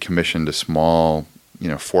 we had commissioned a small,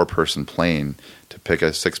 4-person plane to pick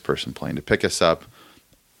us, 6-person plane to pick us up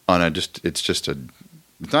on it's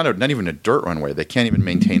not even a dirt runway. They can't even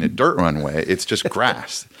maintain a dirt runway. It's just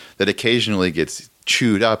grass that occasionally gets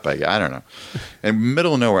chewed up. I don't know. In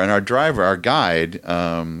middle of nowhere. And our guide,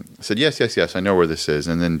 said, yes, I know where this is,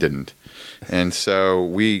 and then didn't. And so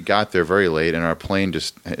we got there very late, and our plane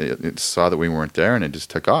just it saw that we weren't there, and it just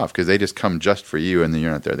took off because they just come just for you, and then you're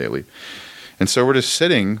not there, they leave. And so we're just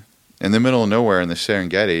sitting in the middle of nowhere in the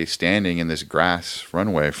Serengeti, standing in this grass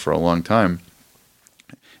runway for a long time.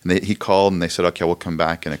 And he called, and they said, okay, we'll come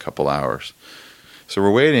back in a couple hours. So we're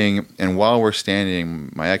waiting, and while we're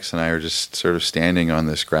standing, my ex and I are just sort of standing on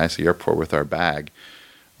this grassy airport with our bag.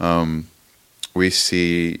 We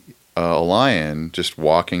see a lion just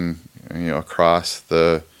walking across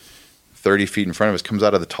the 30 feet in front of us, comes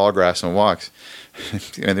out of the tall grass and walks.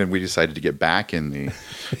 And then we decided to get back in the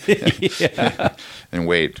and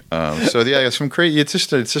wait. It's from crazy. It's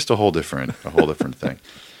just a whole different thing.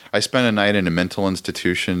 I spent a night in a mental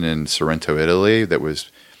institution in Sorrento, Italy. That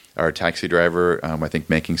was our taxi driver. I think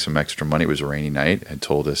making some extra money. It was a rainy night. Had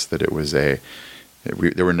told us that it was there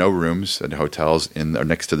were no rooms at hotels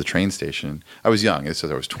next to the train station. I was young. This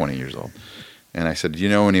is I was 20 years old. And I said, do you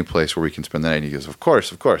know any place where we can spend the night? And he goes, of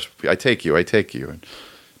course. I take you. And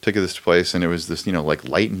took us to this place, and it was this, like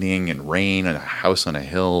lightning and rain and a house on a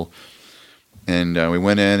hill. And we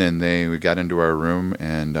went in, and we got into our room,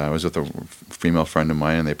 and I was with a female friend of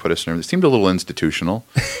mine, and they put us in a room. It seemed a little institutional.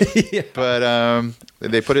 Yeah. But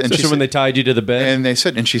they put it in. Especially when they tied you to the bed?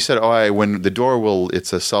 And she said, when the door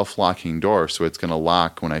it's a self-locking door, so it's going to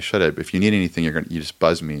lock when I shut it. If you need anything, you just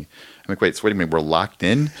buzz me. I'm like, wait a minute, we're locked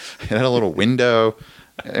in? It had a little window.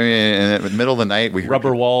 I mean, and in the middle of the night, we heard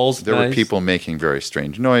rubber walls. There were people making very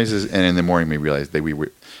strange noises, and in the morning we realized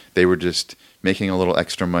they were just making a little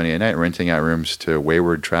extra money at night, renting out rooms to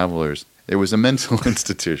wayward travelers. It was a mental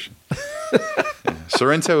institution. Yeah.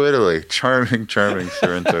 Sorrento, Italy. Charming Sorrento,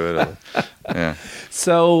 Italy. Yeah.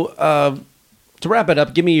 So to wrap it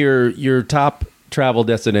up, give me your top travel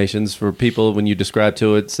destinations for people when you describe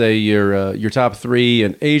to it. Say your top 3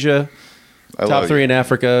 in Asia, top 3 in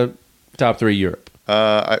Africa, top 3 Europe.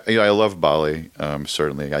 I love Bali,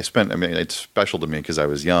 certainly. It's special to me because I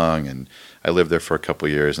was young and I lived there for a couple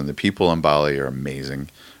of years, and the people in Bali are amazing.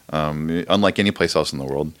 Unlike any place else in the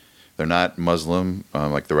world. They're not Muslim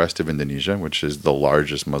like the rest of Indonesia, which is the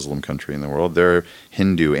largest Muslim country in the world. They're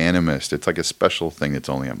Hindu, animist. It's like a special thing that's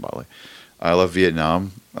only on Bali. I love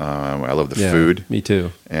Vietnam. I love the food. Me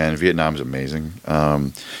too. And Vietnam's amazing.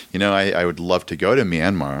 I would love to go to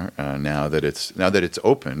Myanmar now that it's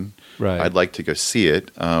open. Right. I'd like to go see it.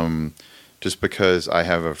 Just because I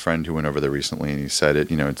have a friend who went over there recently, and he said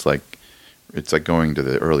it's like going to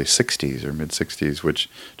the early 60s or mid 60s, which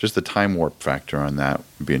just the time warp factor on that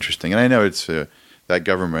would be interesting. And I know that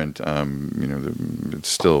government, it's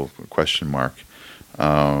still a question mark,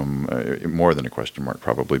 more than a question mark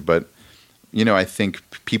probably. But I think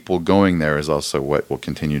people going there is also what will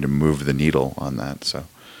continue to move the needle on that. So,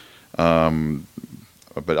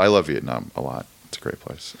 but I love Vietnam a lot. It's a great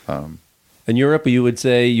place. In Europe, you would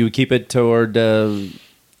say you would keep it toward.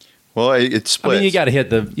 Well, it's split. I mean, you got to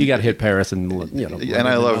hit Paris and and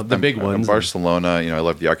I love the big ones. Barcelona. I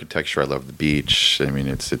love the architecture. I love the beach. I mean,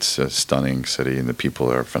 it's a stunning city, and the people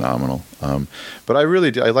are phenomenal. But I really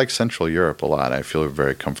do. I like Central Europe a lot. I feel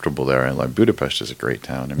very comfortable there. I like Budapest is a great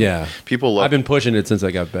town. I mean, people love. I've been pushing it since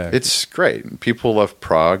I got back. It's great. People love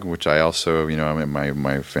Prague, which I also, I mean,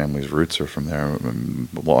 my family's roots are from there,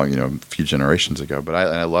 a few generations ago. But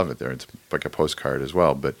I love it there. It's like a postcard as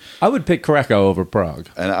well. But I would pick Krakow over Prague.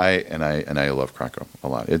 And I love Krakow a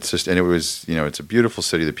lot. It's just, and it was, it's a beautiful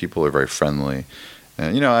city. The people are very friendly,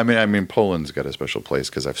 and I mean, Poland's got a special place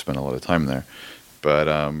because I've spent a lot of time there. But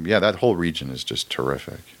that whole region is just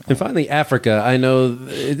terrific. And finally, Africa. I know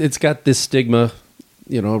it's got this stigma,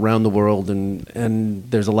 around the world,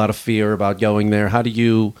 and there's a lot of fear about going there. How do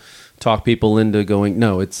you talk people into going?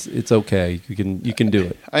 No, it's okay. You can do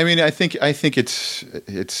it. I mean, I think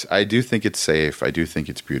it's. I do think it's safe. I do think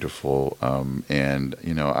it's beautiful. And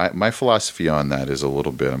my philosophy on that is I'm a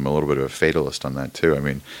little bit of a fatalist on that too. I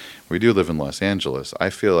mean, we do live in Los Angeles. I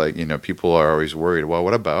feel like people are always worried. Well,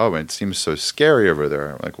 what about? It seems so scary over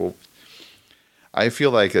there. I'm like, well, I feel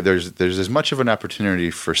like there's as much of an opportunity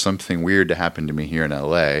for something weird to happen to me here in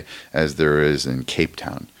LA as there is in Cape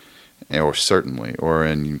Town. Or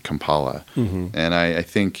in Kampala. Mm-hmm. And I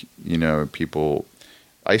think, people,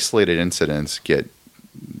 isolated incidents get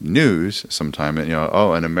news sometime,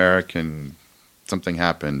 an American, something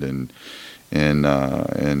happened in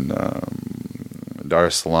Dar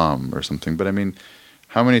es Salaam or something. But I mean,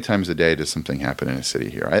 how many times a day does something happen in a city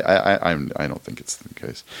here? I don't think it's the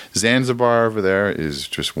case. Zanzibar over there is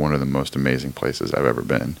just one of the most amazing places I've ever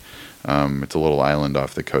been. It's a little island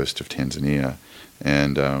off the coast of Tanzania.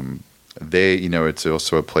 And, it's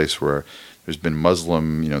also a place where there's been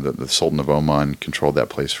Muslim, the Sultan of Oman controlled that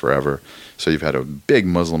place forever. So you've had a big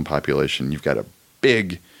Muslim population. You've got a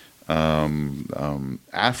big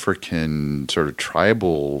African sort of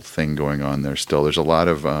tribal thing going on there still. There's a lot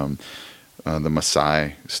of the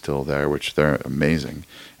Maasai still there, which they're amazing.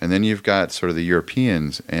 And then you've got sort of the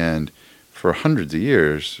Europeans, and for hundreds of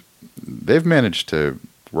years, they've managed to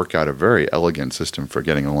work out a very elegant system for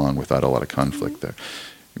getting along without a lot of conflict there.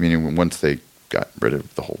 I mean, once they got rid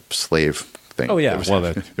of the whole slave thing. Oh, yeah. That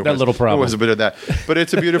little problem. There was a bit of that. But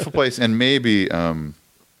it's a beautiful place. And maybe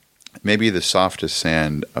the softest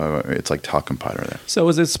sand, it's like talcum powder there. So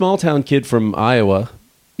as a small-town kid from Iowa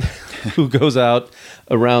who goes out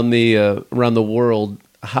around the world,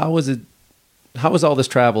 how has all this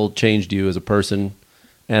travel changed you as a person?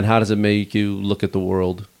 And how does it make you look at the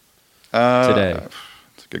world today?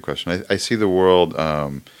 That's a good question. I see the world...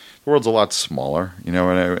 the world's a lot smaller,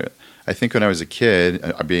 I think when I was a kid,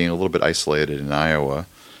 being a little bit isolated in Iowa,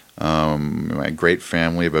 my great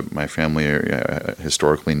family, but my family are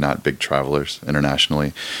historically not big travelers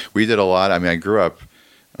internationally. We did a lot. I mean, I grew up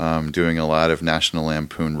doing a lot of National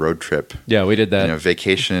Lampoon road trip. Yeah, we did that.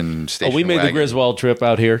 Vacation station. We made the Griswold trip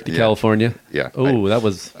out here to California. Yeah. Oh, that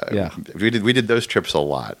was We did those trips a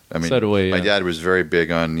lot. I mean, so do we. My dad was very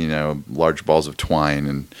big on large balls of twine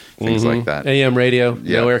and things like that. AM radio,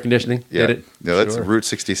 no air conditioning. Yeah, Get it? That's Route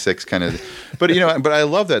 66 kind of. But but I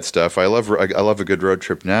love that stuff. I love a good road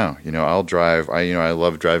trip now. I'll drive. I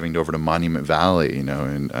love driving over to Monument Valley.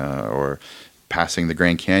 And or passing the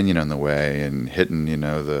Grand Canyon on the way and hitting,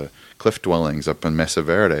 the cliff dwellings up in Mesa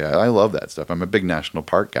Verde. I love that stuff. I'm a big national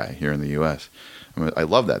park guy here in the U.S. I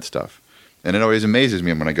love that stuff. And it always amazes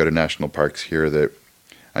me when I go to national parks here that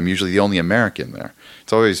I'm usually the only American there.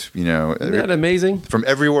 It's always, Isn't that amazing? From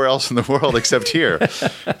everywhere else in the world except here.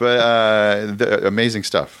 But amazing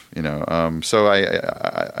stuff, So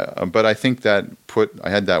but I think that I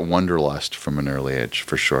had that wanderlust from an early age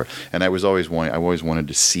for sure. And I always wanted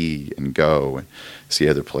to see and go and see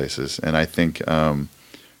other places. And I think,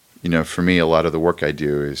 for me, a lot of the work I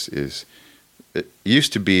do is it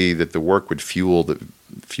used to be that the work would fuel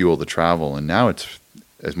the travel, and now it's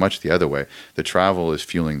as much the other way. The travel is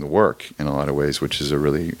fueling the work in a lot of ways, which is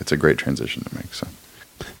it's a great transition to make. So,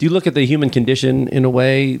 do you look at the human condition in a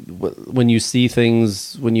way when you see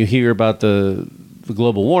things, when you hear about the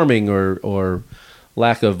global warming or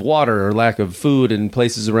lack of water or lack of food in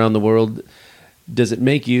places around the world? Does it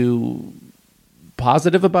make you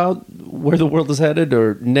positive about where the world is headed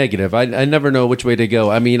or negative? I never know which way to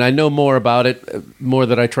go. I mean, I know more about it more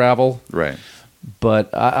that I travel. Right.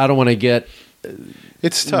 But I don't want to get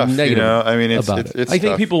It's tough, negative I mean, it's about it. it's I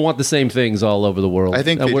think tough. people want the same things all over the world. I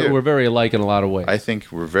think they we're, do. we're very alike in a lot of ways. I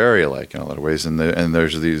think we're very alike in a lot of ways, and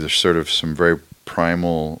there's sort of some very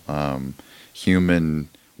primal human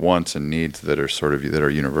wants and needs that are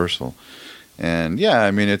universal. And yeah,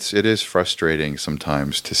 I mean, it is frustrating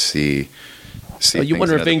sometimes to see. You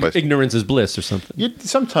wonder if ignorance is bliss or something.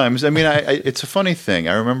 Sometimes, I mean, it's a funny thing.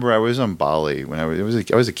 I remember I was on Bali when I was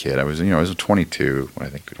a kid. I was 22, I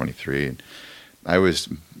think 23. And I was,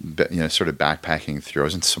 sort of backpacking through. I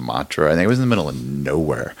was in Sumatra, and I was in the middle of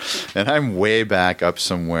nowhere, and I'm way back up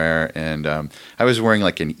somewhere. And I was wearing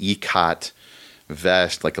like an ECOT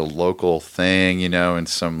vest, like a local thing, and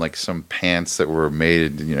some pants that were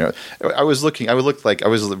made. I looked like I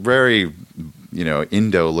was a very,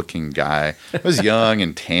 Indo-looking guy. I was young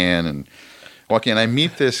and tan and walking. And I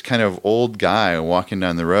meet this kind of old guy walking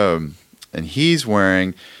down the road, and he's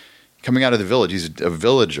coming out of the village. He's a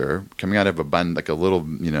villager coming out of a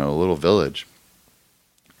little village,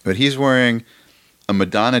 but he's wearing a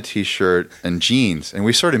Madonna t-shirt and jeans, and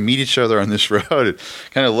we sort of meet each other on this road and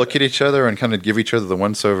kind of look at each other and kind of give each other the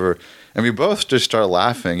once over, and we both just start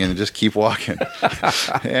laughing and just keep walking.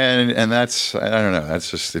 and that's, I don't know, that's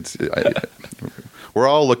just we're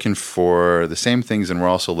all looking for the same things, and we're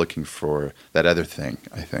also looking for that other thing,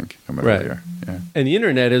 I think, no matter where you are. Yeah. And the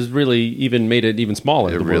internet has really even made it even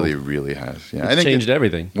smaller. It really, really has. Yeah, I think changed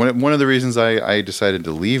everything. One of the reasons I decided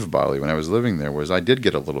to leave Bali when I was living there was I did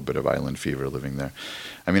get a little bit of island fever living there.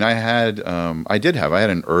 I mean, I had an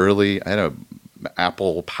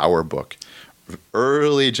Apple PowerBook,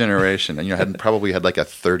 early generation, and probably had like a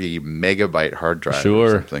 30 megabyte hard drive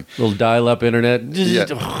or something. Little dial-up internet. Yeah.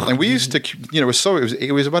 And we used to, it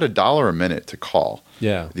was about $1 a minute to call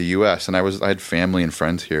the U.S. And I had family and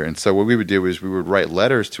friends here, and so what we would do is we would write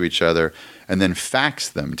letters to each other and then fax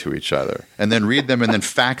them to each other, and then read them and then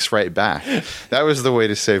fax right back. That was the way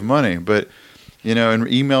to save money, but. And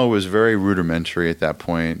email was very rudimentary at that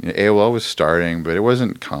point. AOL was starting, but it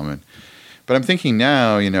wasn't common. But I'm thinking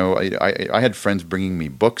now, I had friends bringing me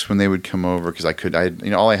books when they would come over because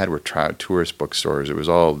all I had were tourist bookstores. It was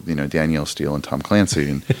all, Danielle Steele and Tom Clancy.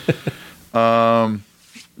 And,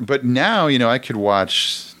 but now, I could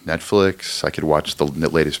watch Netflix. I could watch the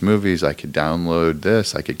latest movies. I could download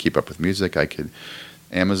this. I could keep up with music. I could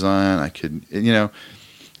Amazon. I could,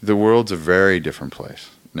 the world's a very different place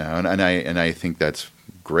now. And I think that's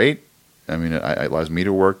great. I mean, it allows me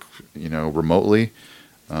to work, remotely.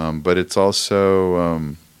 But it's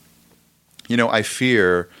also, I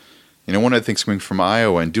fear, one of the things coming from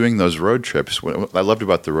Iowa and doing those road trips, what I loved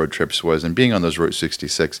about the road trips and being on those Route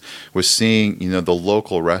 66 was seeing, the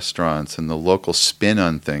local restaurants and the local spin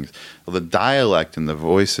on things, the dialect and the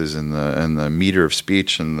voices and the meter of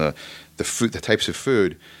speech and the food, the types of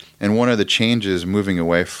food. And one of the changes moving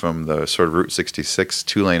away from the sort of Route 66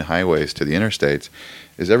 two-lane highways to the interstates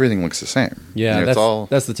is everything looks the same. Yeah,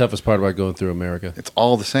 that's the toughest part about going through America. It's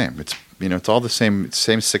all the same. It's all the same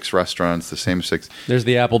 6 restaurants, the same 6. There's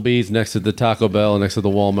the Applebee's next to the Taco Bell, next to the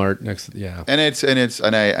Walmart, it's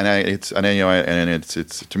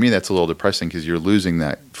to me that's a little depressing because you're losing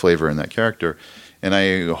that flavor and that character, and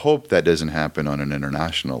I hope that doesn't happen on an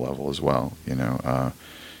international level as well.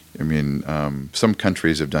 Some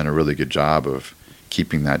countries have done a really good job of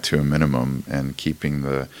keeping that to a minimum and keeping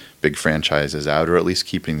the big franchises out, or at least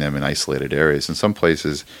keeping them in isolated areas. And some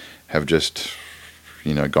places have just,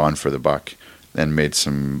 gone for the buck and made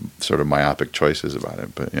some sort of myopic choices about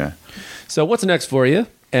it. But yeah. So what's next for you?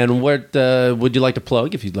 And what would you like to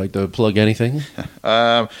plug, if you'd like to plug anything?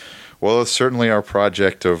 Well, it's certainly our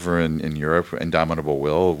project over in Europe, Indomitable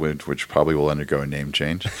Will, which probably will undergo a name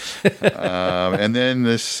change. And then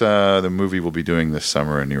the movie we'll be doing this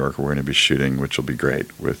summer in New York, we're going to be shooting, which will be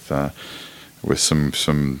great with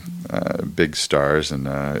some big stars, and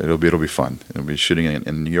it'll be fun. It'll be shooting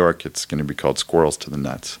in New York. It's going to be called Squirrels to the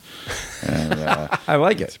Nuts. And, I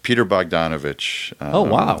like it. Peter Bogdanovich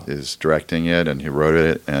is directing it, and he wrote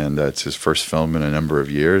it, and it's his first film in a number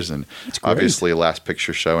of years. And obviously, Last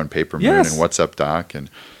Picture Show and Paper Moon and What's Up, Doc, and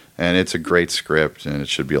it's a great script, and it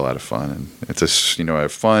should be a lot of fun. And it's a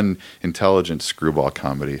fun, intelligent screwball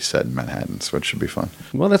comedy set in Manhattan, so it should be fun.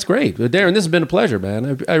 Well, that's great. Darren, this has been a pleasure,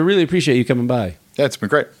 man. I really appreciate you coming by. Yeah, it's been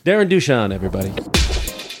great. Darren Duchan, everybody.